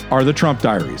 These are the Trump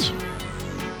Diaries.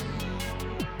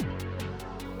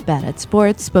 Bad at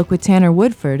Sports spoke with Tanner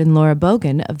Woodford and Laura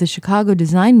Bogan of the Chicago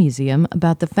Design Museum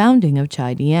about the founding of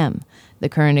CHI-DM, the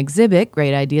current exhibit,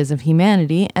 Great Ideas of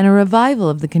Humanity, and a revival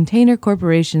of the Container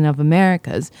Corporation of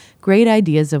America's Great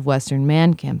Ideas of Western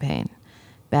Man campaign.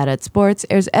 Bad at Sports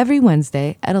airs every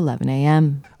Wednesday at 11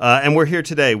 a.m. And we're here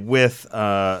today with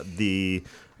the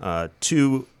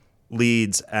two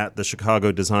leads at the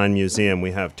Chicago Design Museum.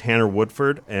 We have Tanner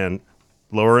Woodford and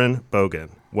Lauren Bogan.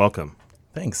 Welcome.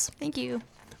 Thanks. Thank you.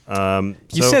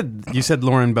 You said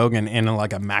Lauren Bogan in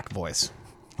like a Mac voice,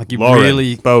 like you Lauren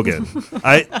really Bogan.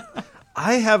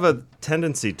 I have a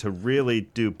tendency to really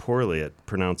do poorly at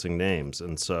pronouncing names,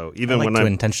 and so even I when to I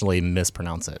intentionally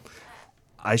mispronounce it,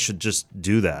 I should just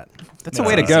do that. That's the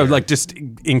way to go. Like just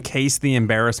encase the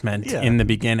embarrassment in the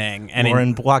beginning. And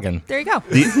Lauren Bogan. There you go.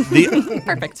 The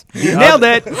Perfect. Nailed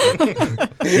it.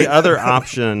 The other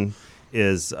option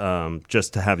is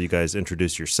just to have you guys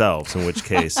introduce yourselves, in which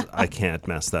case I can't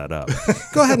mess that up.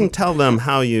 Go ahead and tell them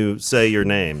how you say your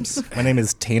names. My name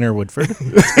is Tanner Woodford.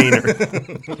 Tanner.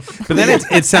 But then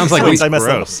it sounds like I messed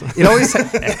gross. up. It always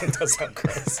it does sound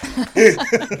gross.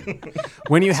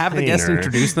 when you have the guests Tanner.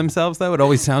 introduce themselves, though, it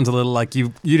always sounds a little like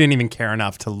you didn't even care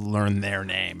enough to learn their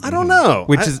name. I don't know.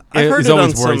 Which I've heard is it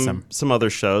always on worrisome. some other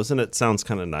shows, and it sounds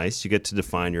kind of nice. You get to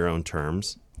define your own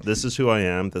terms. This is who I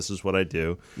am. This is what I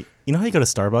do. You know how you go to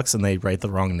Starbucks and they write the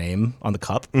wrong name on the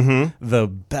cup? Mm-hmm. The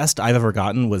best I've ever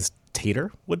gotten was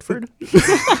Tater Woodford.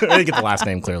 I didn't get the last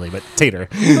name clearly, but Tater.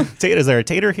 Tater, is there a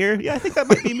Tater here? Yeah, I think that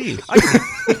might be me.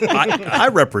 I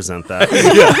represent that.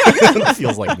 That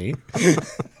feels like me.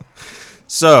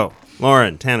 So,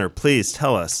 Lauren, Tanner, please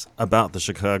tell us about the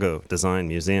Chicago Design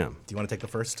Museum. Do you want to take the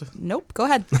first? Nope. Go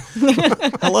ahead.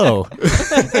 Hello.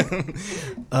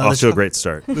 Off to a great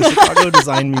start. The Chicago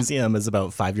Design Museum is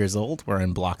about 5 years old. We're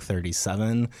in Block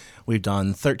 37. We've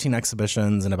done 13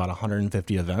 exhibitions and about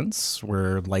 150 events.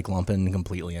 We're, like Lumpen,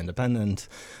 completely independent.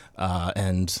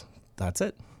 And that's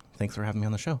it. Thanks for having me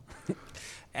on the show.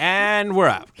 And we're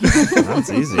out. That's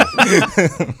easy.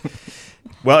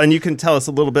 Well, and you can tell us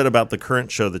a little bit about the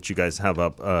current show that you guys have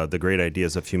up, The Great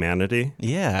Ideas of Humanity.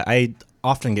 Yeah, I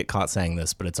often get caught saying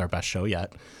this, but it's our best show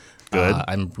yet. Good.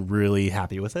 I'm really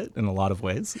happy with it in a lot of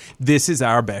ways. This is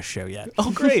our best show yet.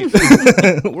 Oh, great.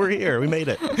 We're here. We made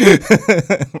it.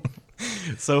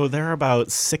 So there are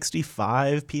about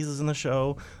 65 pieces in the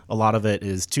show. A lot of it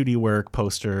is 2D work,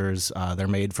 posters. They're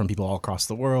made from people all across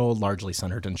the world, largely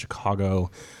centered in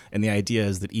Chicago. And the idea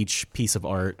is that each piece of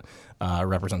art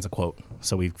represents a quote.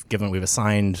 So we've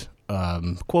assigned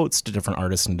quotes to different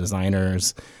artists and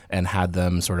designers and had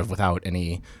them sort of, without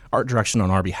any art direction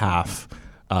on our behalf,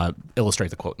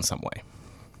 illustrate the quote in some way.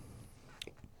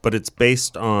 But it's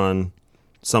based on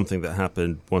something that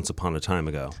happened once upon a time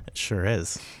ago. It sure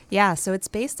is. Yeah, so it's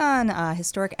based on a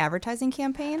historic advertising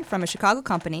campaign from a Chicago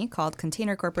company called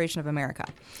Container Corporation of America.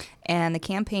 And the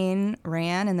campaign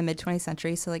ran in the mid-20th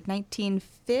century, so like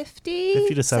 1950?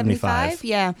 50 to 75.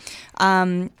 Yeah.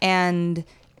 And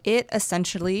it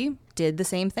essentially did the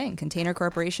same thing. Container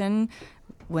Corporation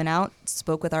went out,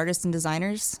 spoke with artists and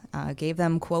designers, gave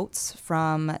them quotes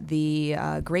from the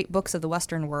Great Books of the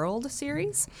Western World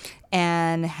series,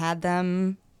 and had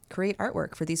them create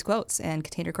artwork for these quotes. And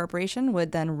Container Corporation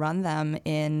would then run them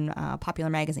in popular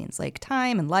magazines like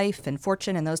Time and Life and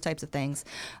Fortune and those types of things,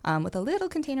 with a little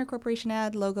Container Corporation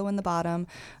ad logo in the bottom,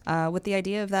 with the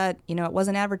idea of that, it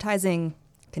wasn't advertising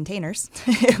containers,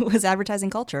 it was advertising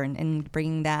culture and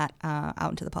bringing that out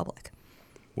into the public.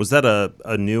 Was that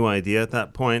a new idea at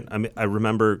that point? I mean, I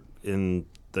remember in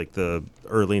like the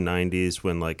early 90s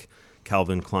when like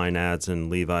Calvin Klein ads and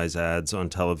Levi's ads on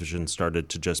television started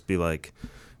to just be like,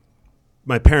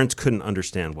 my parents couldn't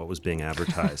understand what was being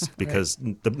advertised because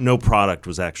no product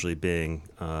was actually being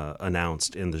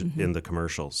announced in the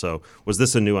commercial. So was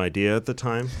this a new idea at the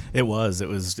time? It was. It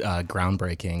was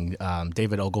groundbreaking.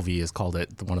 David Ogilvy has called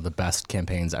it one of the best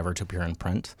campaigns ever to appear in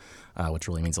print, which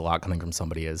really means a lot coming from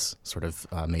somebody as sort of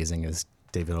amazing as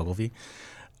David Ogilvy.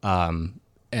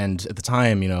 And at the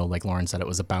time, like Lauren said, it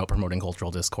was about promoting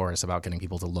cultural discourse, about getting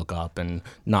people to look up and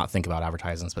not think about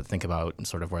advertisements, but think about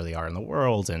sort of where they are in the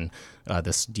world and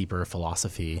this deeper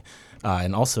philosophy.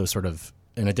 And also sort of,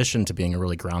 in addition to being a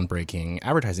really groundbreaking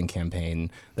advertising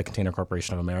campaign, the Container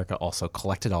Corporation of America also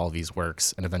collected all of these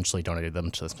works and eventually donated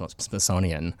them to the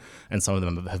Smithsonian. And some of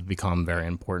them have become very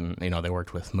important. They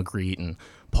worked with Magritte and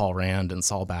Paul Rand and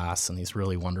Saul Bass and these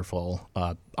really wonderful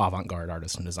avant-garde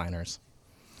artists and designers.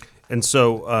 And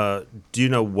so, do you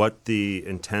know what the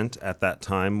intent at that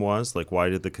time was? Like, why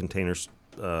did the Container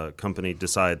Company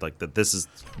decide like that this is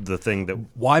the thing that...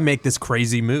 Why make this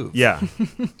crazy move? Yeah.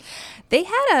 They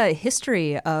had a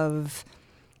history of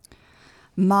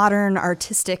modern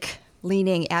artistic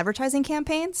leaning advertising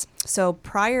campaigns. So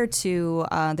prior to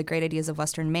the Great Ideas of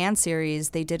Western Man series,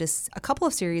 they did a couple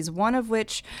of series, one of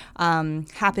which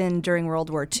happened during World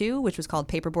War II, which was called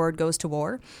Paperboard Goes to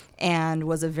War, and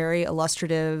was a very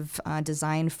illustrative,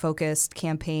 design-focused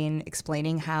campaign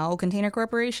explaining how Container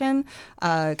Corporation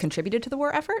contributed to the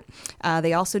war effort.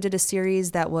 They also did a series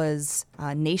that was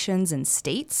Nations and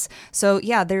States. So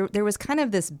yeah, there was kind of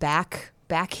this back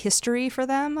history for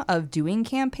them of doing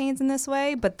campaigns in this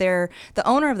way, but the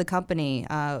owner of the company,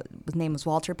 his name was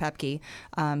Walter Pepke.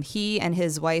 He and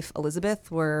his wife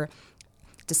Elizabeth were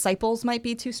disciples, might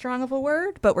be too strong of a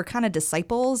word, but were kind of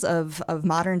disciples of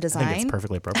modern design. I think it's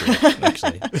perfectly appropriate,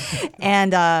 actually.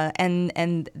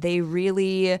 And they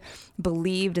really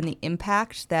believed in the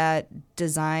impact that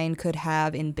design could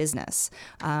have in business,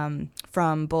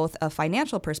 from both a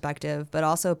financial perspective, but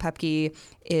also Pepke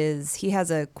he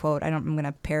has a quote, I'm going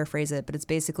to paraphrase it, but it's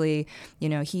basically,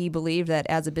 he believed that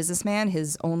as a businessman,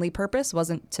 his only purpose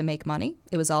wasn't to make money,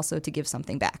 it was also to give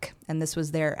something back. And this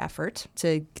was their effort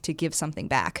to give something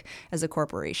back as a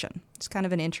corporation. It's kind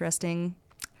of an interesting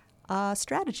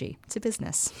strategy to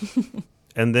business.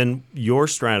 And then your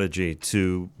strategy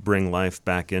to bring life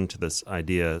back into this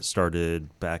idea started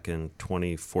back in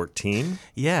 2014?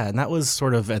 Yeah, and that was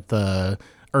sort of at the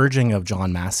urging of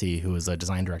John Massey, who was a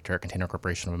design director at Container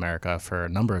Corporation of America for a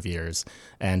number of years.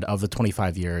 And of the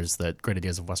 25 years that Great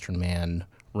Ideas of Western Man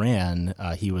ran,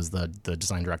 he was the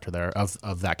design director there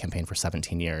of that campaign for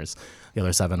 17 years. The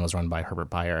other 7 was run by Herbert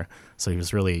Bayer. So he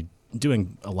was really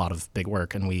doing a lot of big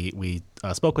work, and we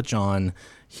spoke with John.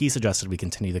 He suggested we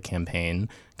continue the campaign,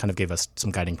 kind of gave us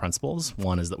some guiding principles.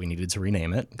 One is that we needed to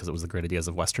rename it because it was the Great Ideas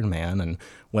of Western Man, and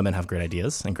women have great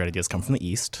ideas, and great ideas come from the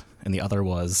East. And the other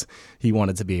was he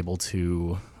wanted to be able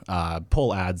to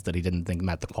pull ads that he didn't think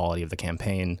met the quality of the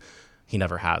campaign. He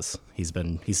never has. He's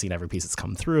seen every piece that's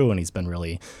come through, and he's been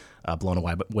really blown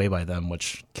away by them,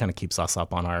 which kind of keeps us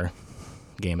up on our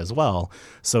game as well.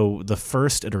 So the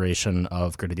first iteration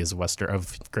of Great Ideas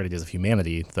of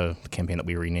Humanity, the campaign that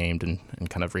we renamed and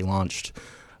kind of relaunched,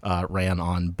 ran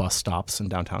on bus stops in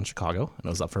downtown Chicago, and it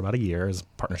was up for about a year as a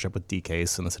partnership with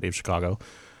DCASE in the city of Chicago.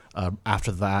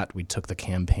 After that, we took the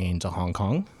campaign to Hong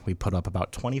Kong. We put up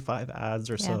about 25 ads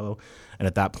or so, and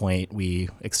at that point, we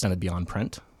extended beyond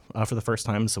print for the first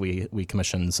time. So we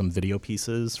commissioned some video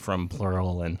pieces from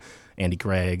Plural and Andy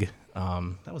Gregg.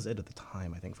 That was it at the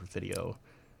time, I think, for video.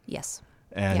 Yes.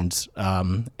 And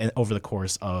over the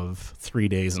course of 3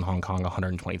 days in Hong Kong,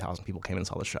 120,000 people came and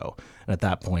saw the show. And at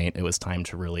that point, it was time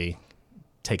to really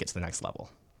take it to the next level.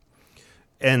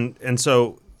 And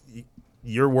so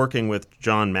you're working with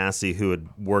John Massey, who had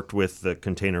worked with the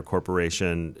Container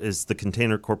Corporation. Is the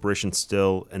Container Corporation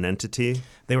still an entity?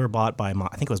 They were bought by,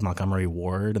 I think it was Montgomery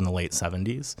Ward in the late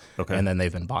 70s. Okay. And then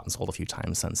they've been bought and sold a few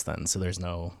times since then. So there's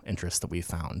no interest that we've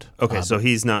found. Okay, so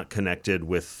he's not connected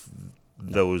with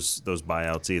those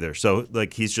buyouts either. So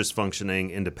like he's just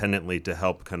functioning independently to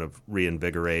help kind of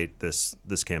reinvigorate this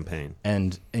campaign.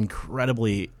 And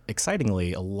incredibly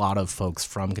excitingly, a lot of folks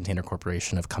from Container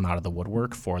Corporation have come out of the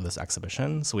woodwork for this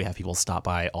exhibition. So we have people stop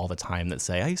by all the time that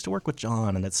say, I used to work with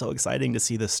John, and it's so exciting to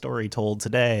see this story told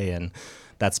today. And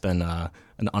that's been an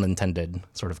unintended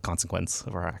sort of consequence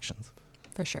of our actions.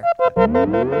 For sure.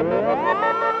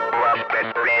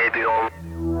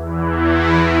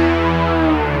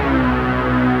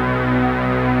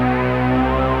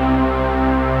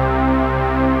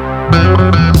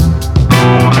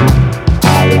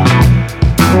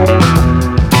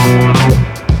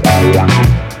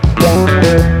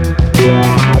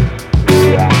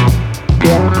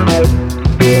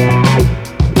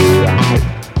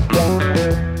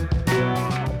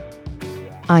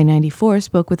 I-94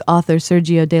 spoke with author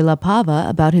Sergio de la Pava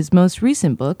about his most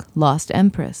recent book, Lost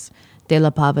Empress. De la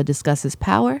Pava discusses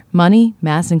power, money,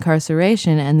 mass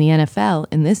incarceration, and the NFL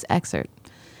in this excerpt.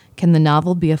 Can the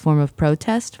novel be a form of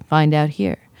protest? Find out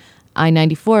here.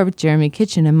 I-94 with Jeremy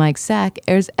Kitchen and Mike Sack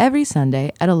airs every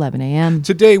Sunday at 11 a.m.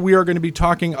 Today we are going to be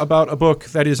talking about a book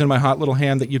that is in my hot little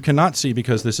hand that you cannot see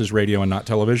because this is radio and not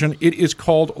television. It is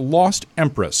called Lost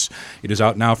Empress. It is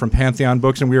out now from Pantheon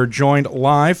Books, and we are joined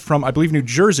live from, I believe, New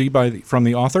Jersey from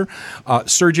the author,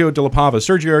 Sergio de la Pava.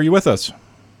 Sergio, are you with us?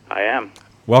 I am.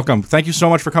 Welcome. Thank you so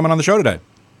much for coming on the show today.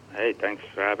 Hey, thanks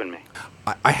for having me.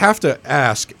 I have to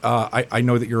ask, I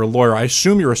know that you're a lawyer. I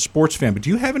assume you're a sports fan, but do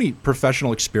you have any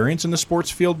professional experience in the sports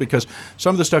field? Because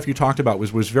some of the stuff you talked about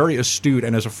was very astute,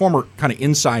 and as a former kind of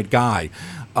inside guy,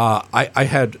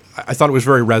 I thought it was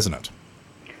very resonant.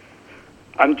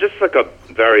 I'm just like a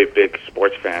very big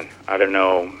sports fan. I don't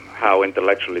know how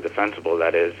intellectually defensible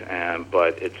that is,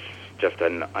 but it's just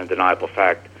an undeniable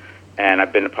fact. And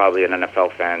I've been probably an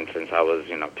NFL fan since I was,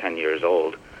 10 years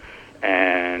old.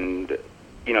 And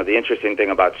the interesting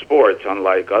thing about sports,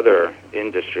 unlike other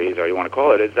industries, or you want to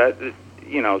call it, is that,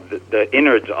 the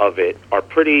innards of it are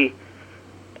pretty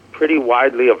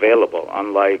widely available,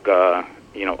 unlike,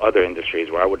 other industries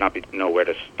where I would not know where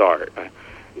to start.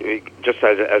 Just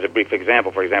as a brief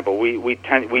example, for example, we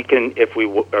can, if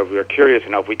we're curious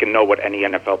enough, we can know what any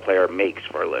NFL player makes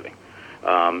for a living,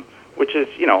 which is,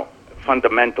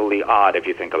 fundamentally odd if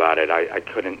you think about it. I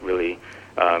couldn't really...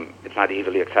 it's not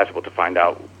easily accessible to find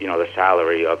out, the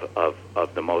salary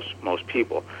of the most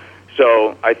people.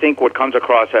 So I think what comes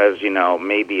across as,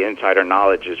 maybe insider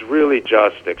knowledge is really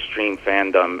just extreme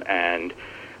fandom and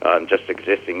just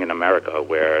existing in America,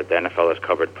 where the NFL is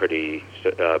covered pretty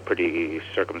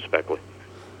circumspectly.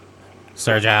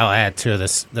 Serge, I'll add to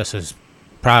this. This is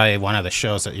probably one of the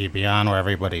shows that you'd be on where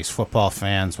everybody's football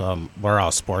fans. We're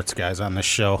all sports guys on this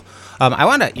show. I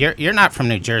want to. You're not from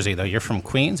New Jersey though. You're from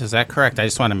Queens. Is that correct? I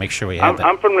just want to make sure we have that.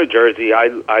 I'm from New Jersey. I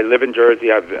live in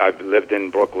Jersey. I've lived in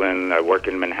Brooklyn. I work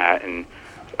in Manhattan.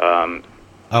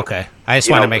 Okay. I just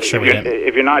want to make sure we didn't.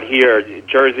 If you're not here,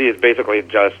 Jersey is basically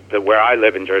just where I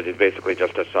live in Jersey is basically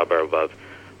just a suburb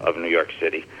of New York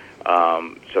City.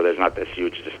 So there's not this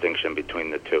huge distinction between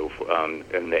the two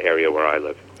in the area where I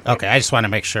live. Okay, I just want to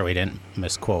make sure we didn't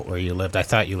misquote where you lived. I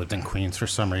thought you lived in Queens for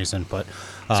some reason, but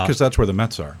it's because that's where the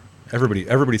Mets are.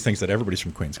 Everybody thinks that everybody's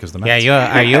from Queens because the Mets.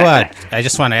 Yeah, are you? I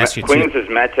just want to ask you. Queens is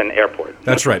Mets and Airport.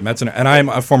 That's right, Mets and I'm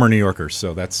a former New Yorker,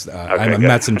 so that's I'm a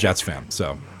Mets and Jets fan.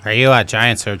 So are you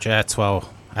Giants or Jets? Well,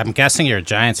 I'm guessing you're a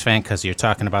Giants fan because you're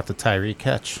talking about the Tyree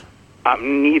catch.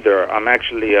 Neither. I'm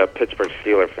actually a Pittsburgh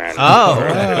Steelers fan. Oh,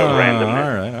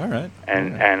 randomness. all right.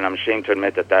 And I'm ashamed to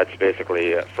admit that that's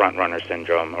basically front runner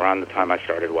syndrome. Around the time I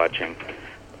started watching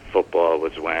football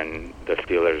was when the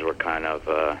Steelers were kind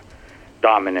of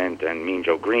dominant and Mean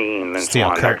Joe Green and Steel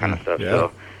Swan, curtain. that kind of stuff. Yeah.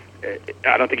 So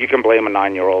I don't think you can blame a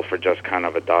 9-year-old for just kind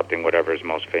of adopting whatever is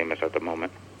most famous at the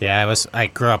moment. Yeah, I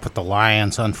grew up with the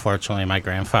Lions. Unfortunately, my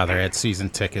grandfather had season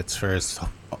tickets for his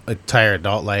entire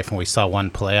adult life, and we saw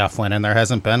one playoff win, and there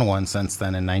hasn't been one since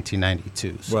then in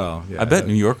 1992. So. Well, yeah, I bet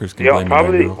New Yorkers can Yeah, blame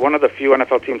probably the one of the few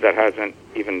NFL teams that hasn't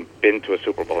even been to a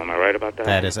Super Bowl. Am I right about that?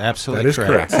 That is absolutely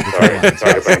correct. sorry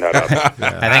to bring that up.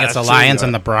 I think it's the Lions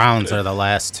and the Browns are the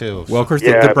last two. Well, of course,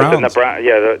 Yeah, the but Browns. then right.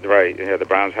 Yeah, the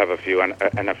Browns have a few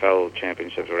NFL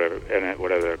championships,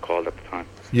 whatever they're called at the time.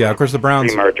 Yeah, of course, the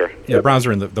Browns. Pre-merger. Yeah, Browns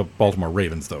are in the Baltimore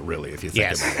Ravens, though. Really, if you think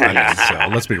Yes. about it. I mean,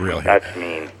 so let's be real here. That's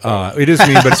mean. It is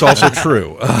mean, but it's also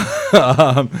true.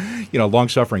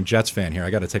 Long-suffering Jets fan here. I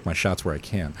got to take my shots where I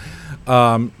can.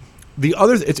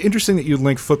 It's interesting that you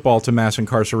link football to mass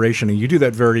incarceration, and you do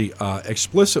that very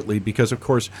explicitly because, of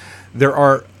course, there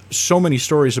are so many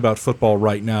stories about football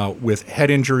right now with head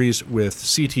injuries, with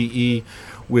CTE,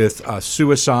 with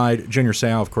suicide. Junior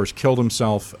Seau, of course, killed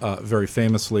himself very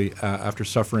famously after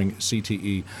suffering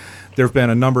CTE. There have been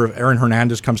a number of. Aaron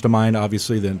Hernandez comes to mind,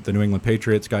 obviously, the New England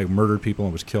Patriots guy who murdered people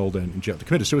and was killed in jail,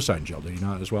 committed suicide in jail, did he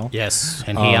not, as well? Yes,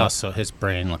 and he also, his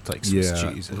brain looked like Swiss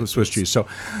cheese. Swiss cheese. So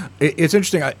it's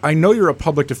interesting. I know you're a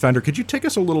public defender. Could you take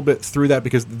us a little bit through that?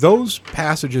 Because those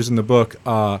passages in the book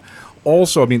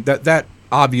also, I mean, that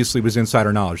obviously was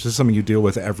insider knowledge. This is something you deal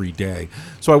with every day.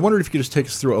 So I wondered if you could just take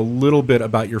us through a little bit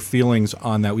about your feelings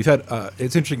on that. We've had,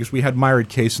 it's interesting because we had Myriad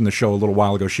Case in the show a little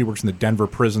while ago. She works in the Denver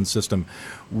prison system,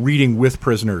 reading with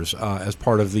prisoners as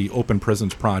part of the Open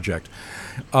Prisons Project.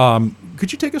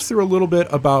 Could you take us through a little bit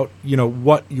about,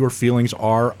 what your feelings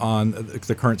are on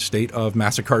the current state of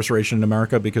mass incarceration in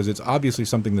America? Because it's obviously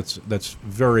something that's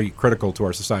very critical to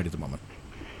our society at the moment.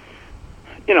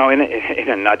 In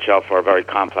a nutshell, for a very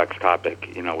complex topic,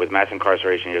 with mass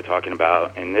incarceration, you're talking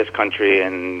about in this country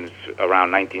in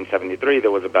around 1973,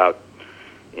 there was about,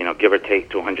 give or take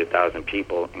 200,000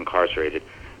 people incarcerated.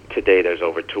 Today, there's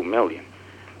over 2 million.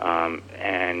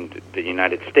 And the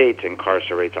United States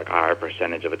incarcerates like a higher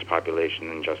percentage of its population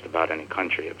than just about any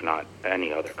country, if not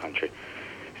any other country.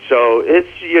 So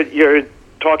you're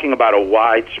talking about a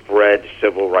widespread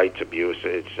civil rights abuse.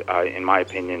 It's, in my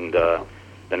opinion, the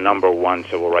number one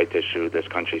civil rights issue this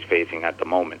country's facing at the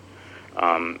moment.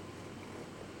 I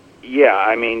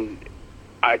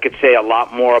could say a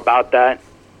lot more about that.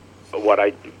 What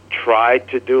I tried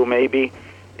to do maybe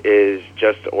is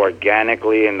just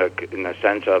organically, in the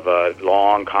sense of a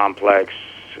long, complex,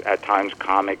 at times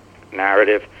comic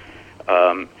narrative,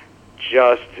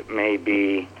 just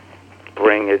maybe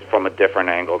bring it from a different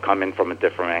angle, come in from a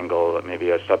different angle, maybe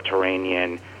a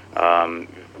subterranean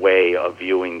way of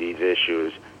viewing these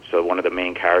issues. So one of the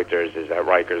main characters is at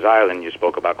Rikers Island. You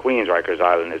spoke about Queens. Rikers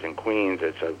Island is in Queens.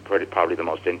 It's probably the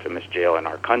most infamous jail in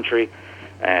our country,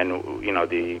 and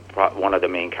one of the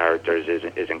main characters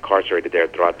is incarcerated there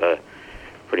throughout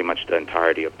pretty much the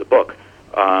entirety of the book.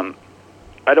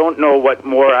 I don't know what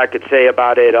more I could say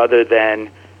about it other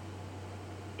than,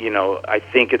 I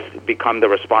think it's become the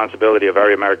responsibility of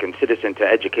every American citizen to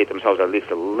educate themselves at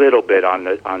least a little bit on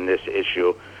this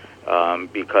issue.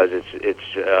 Because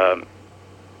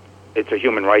it's a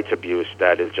human rights abuse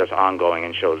that is just ongoing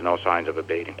and shows no signs of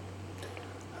abating.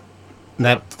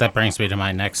 That brings me to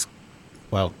my next,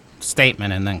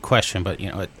 statement and then question. But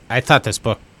I thought this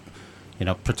book,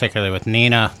 particularly with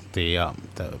Nina, the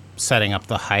setting up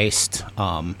the heist,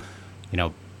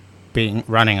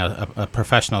 running a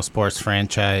professional sports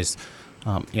franchise,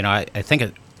 I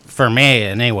think for me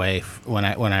anyway, when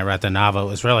I read the novel,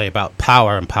 it was really about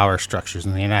power and power structures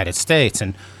in the United States.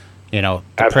 And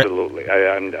Absolutely.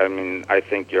 I mean, I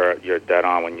think you're dead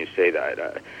on when you say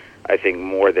that. I think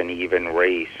more than even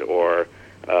race or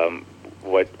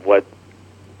what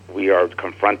we are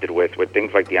confronted with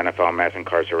things like the NFL mass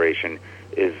incarceration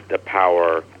is the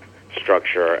power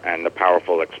structure and the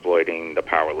powerful exploiting the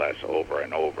powerless over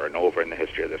and over and over in the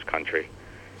history of this country.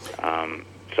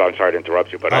 So I'm sorry to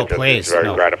interrupt you, but it's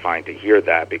very gratifying to hear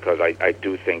that, because I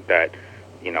do think that,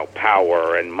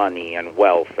 power and money and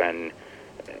wealth and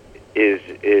is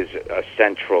a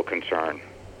central concern.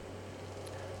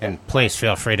 And please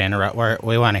feel free to interrupt.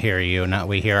 We want to hear you, not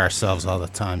we hear ourselves all the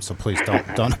time. So please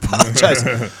don't apologize.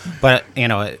 But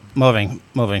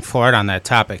moving forward on that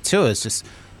topic too is just,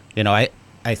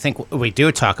 I think we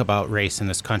do talk about race in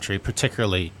this country,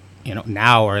 particularly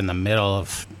now we're in the middle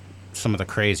of some of the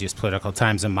craziest political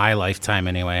times in my lifetime.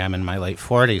 Anyway, I'm in my late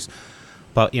 40s.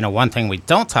 But one thing we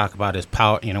don't talk about is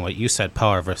power. What you said,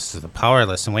 power versus the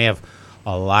powerless, and we have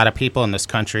a lot of people in this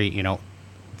country,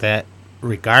 that,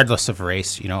 regardless of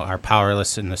race, are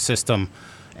powerless in the system,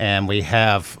 and we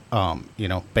have,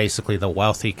 basically the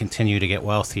wealthy continue to get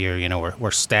wealthier.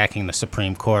 We're stacking the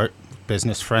Supreme Court,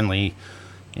 business friendly,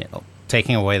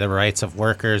 taking away the rights of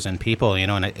workers and people,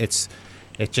 and it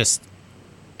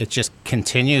just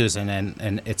continues,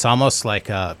 and it's almost like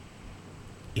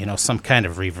some kind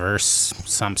of reverse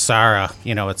samsara.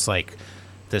 It's like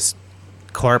this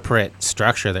corporate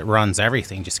structure that runs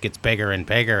everything just gets bigger and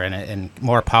bigger and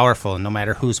more powerful, and no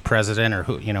matter who's president or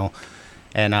who,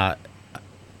 and I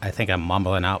think I'm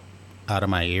mumbling out of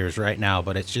my ears right now,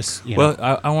 but it's just, Well,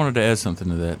 I wanted to add something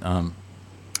to that.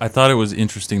 I thought it was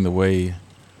interesting the way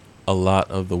a lot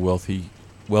of the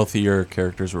wealthier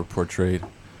characters were portrayed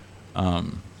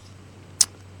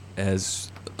as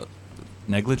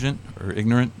negligent or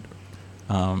ignorant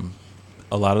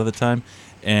a lot of the time,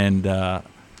 and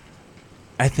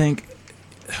I think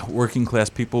working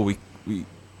class people, we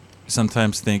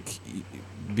sometimes think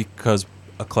because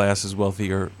a class is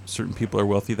wealthy or certain people are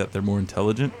wealthy that they're more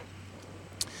intelligent.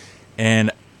 And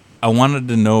I wanted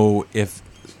to know if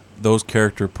those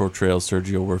character portrayals,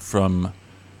 Sergio, were from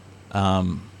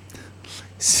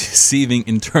seething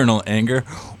internal anger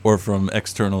or from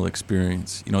external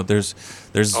experience. There's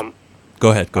Go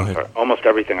ahead. Almost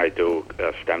everything I do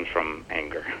stems from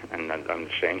anger, and I'm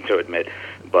ashamed to admit.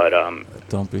 But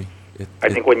don't be. I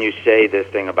think when you say this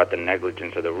thing about the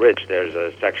negligence of the rich, there's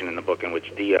a section in the book in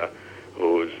which Dia,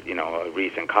 who's a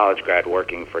recent college grad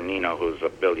working for Nina, who's a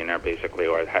billionaire basically,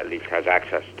 or at least has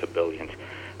access to billions,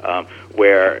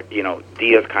 where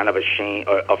Dia's kind of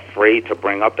afraid to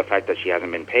bring up the fact that she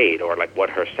hasn't been paid or like what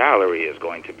her salary is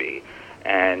going to be,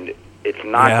 and it's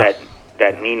not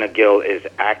that Nina Gill is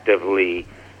actively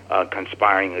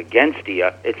conspiring against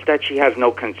Dia. It's that she has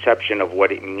no conception of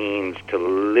what it means to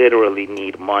literally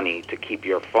need money to keep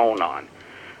your phone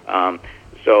on.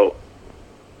 So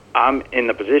I'm in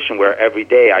the position where every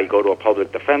day I go to a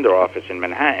public defender office in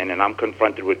Manhattan, and I'm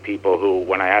confronted with people who,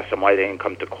 when I ask them why they didn't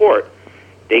come to court,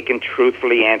 they can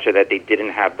truthfully answer that they didn't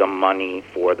have the money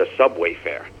for the subway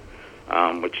fare,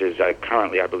 which is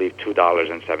currently, I believe,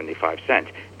 $2.75,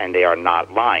 and they are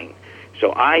not lying.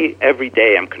 So I, every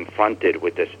day, am confronted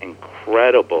with this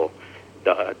incredible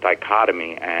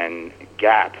dichotomy and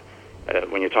gap.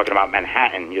 When you're talking about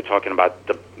Manhattan, you're talking about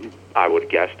I would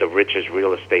guess, the richest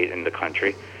real estate in the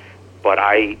country. But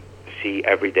I see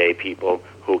everyday people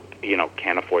who,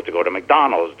 can't afford to go to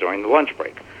McDonald's during the lunch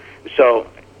break. So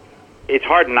it's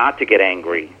hard not to get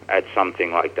angry at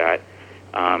something like that.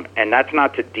 And that's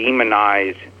not to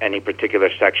demonize any particular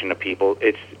section of people.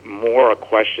 It's more a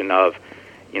question of,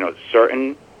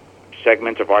 certain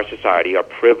segments of our society are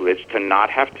privileged to not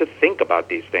have to think about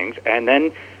these things, and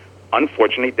then,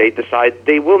 unfortunately, they decide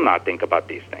they will not think about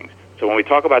these things. So when we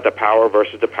talk about the power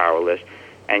versus the powerless,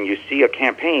 and you see a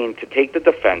campaign to take the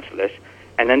defenseless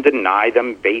and then deny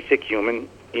them basic human,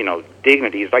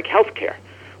 dignities like health care,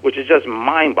 which is just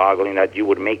mind-boggling that you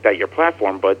would make that your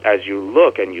platform. But as you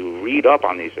look and you read up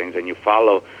on these things and you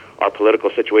follow our political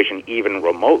situation even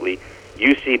remotely,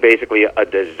 you see basically a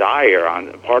desire on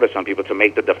the part of some people to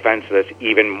make the defenseless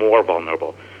even more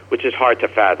vulnerable, which is hard to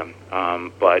fathom,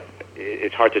 but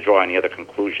it's hard to draw any other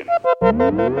conclusion.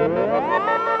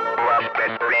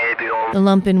 The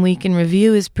Lumpen Week in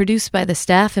Review is produced by the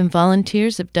staff and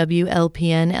volunteers of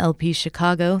WLPN LP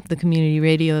Chicago, the community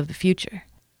radio of the future.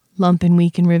 Lumpen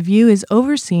Week in Review is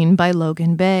overseen by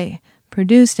Logan Bay.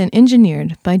 Produced and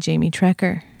engineered by Jamie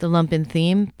Trecker. The Lumpen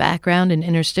theme, background, and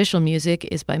interstitial music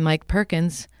is by Mike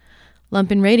Perkins.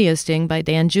 Lumpen Radio Sting by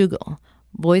Dan Jugel.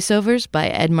 Voiceovers by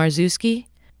Ed Marzewski,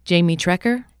 Jamie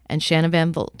Trecker, and Shanna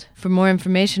Van Volt. For more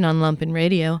information on Lumpen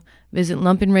Radio, visit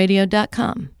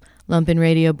lumpenradio.com. Lumpen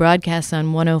Radio broadcasts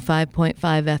on 105.5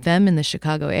 FM in the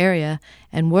Chicago area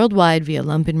and worldwide via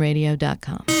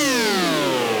lumpenradio.com.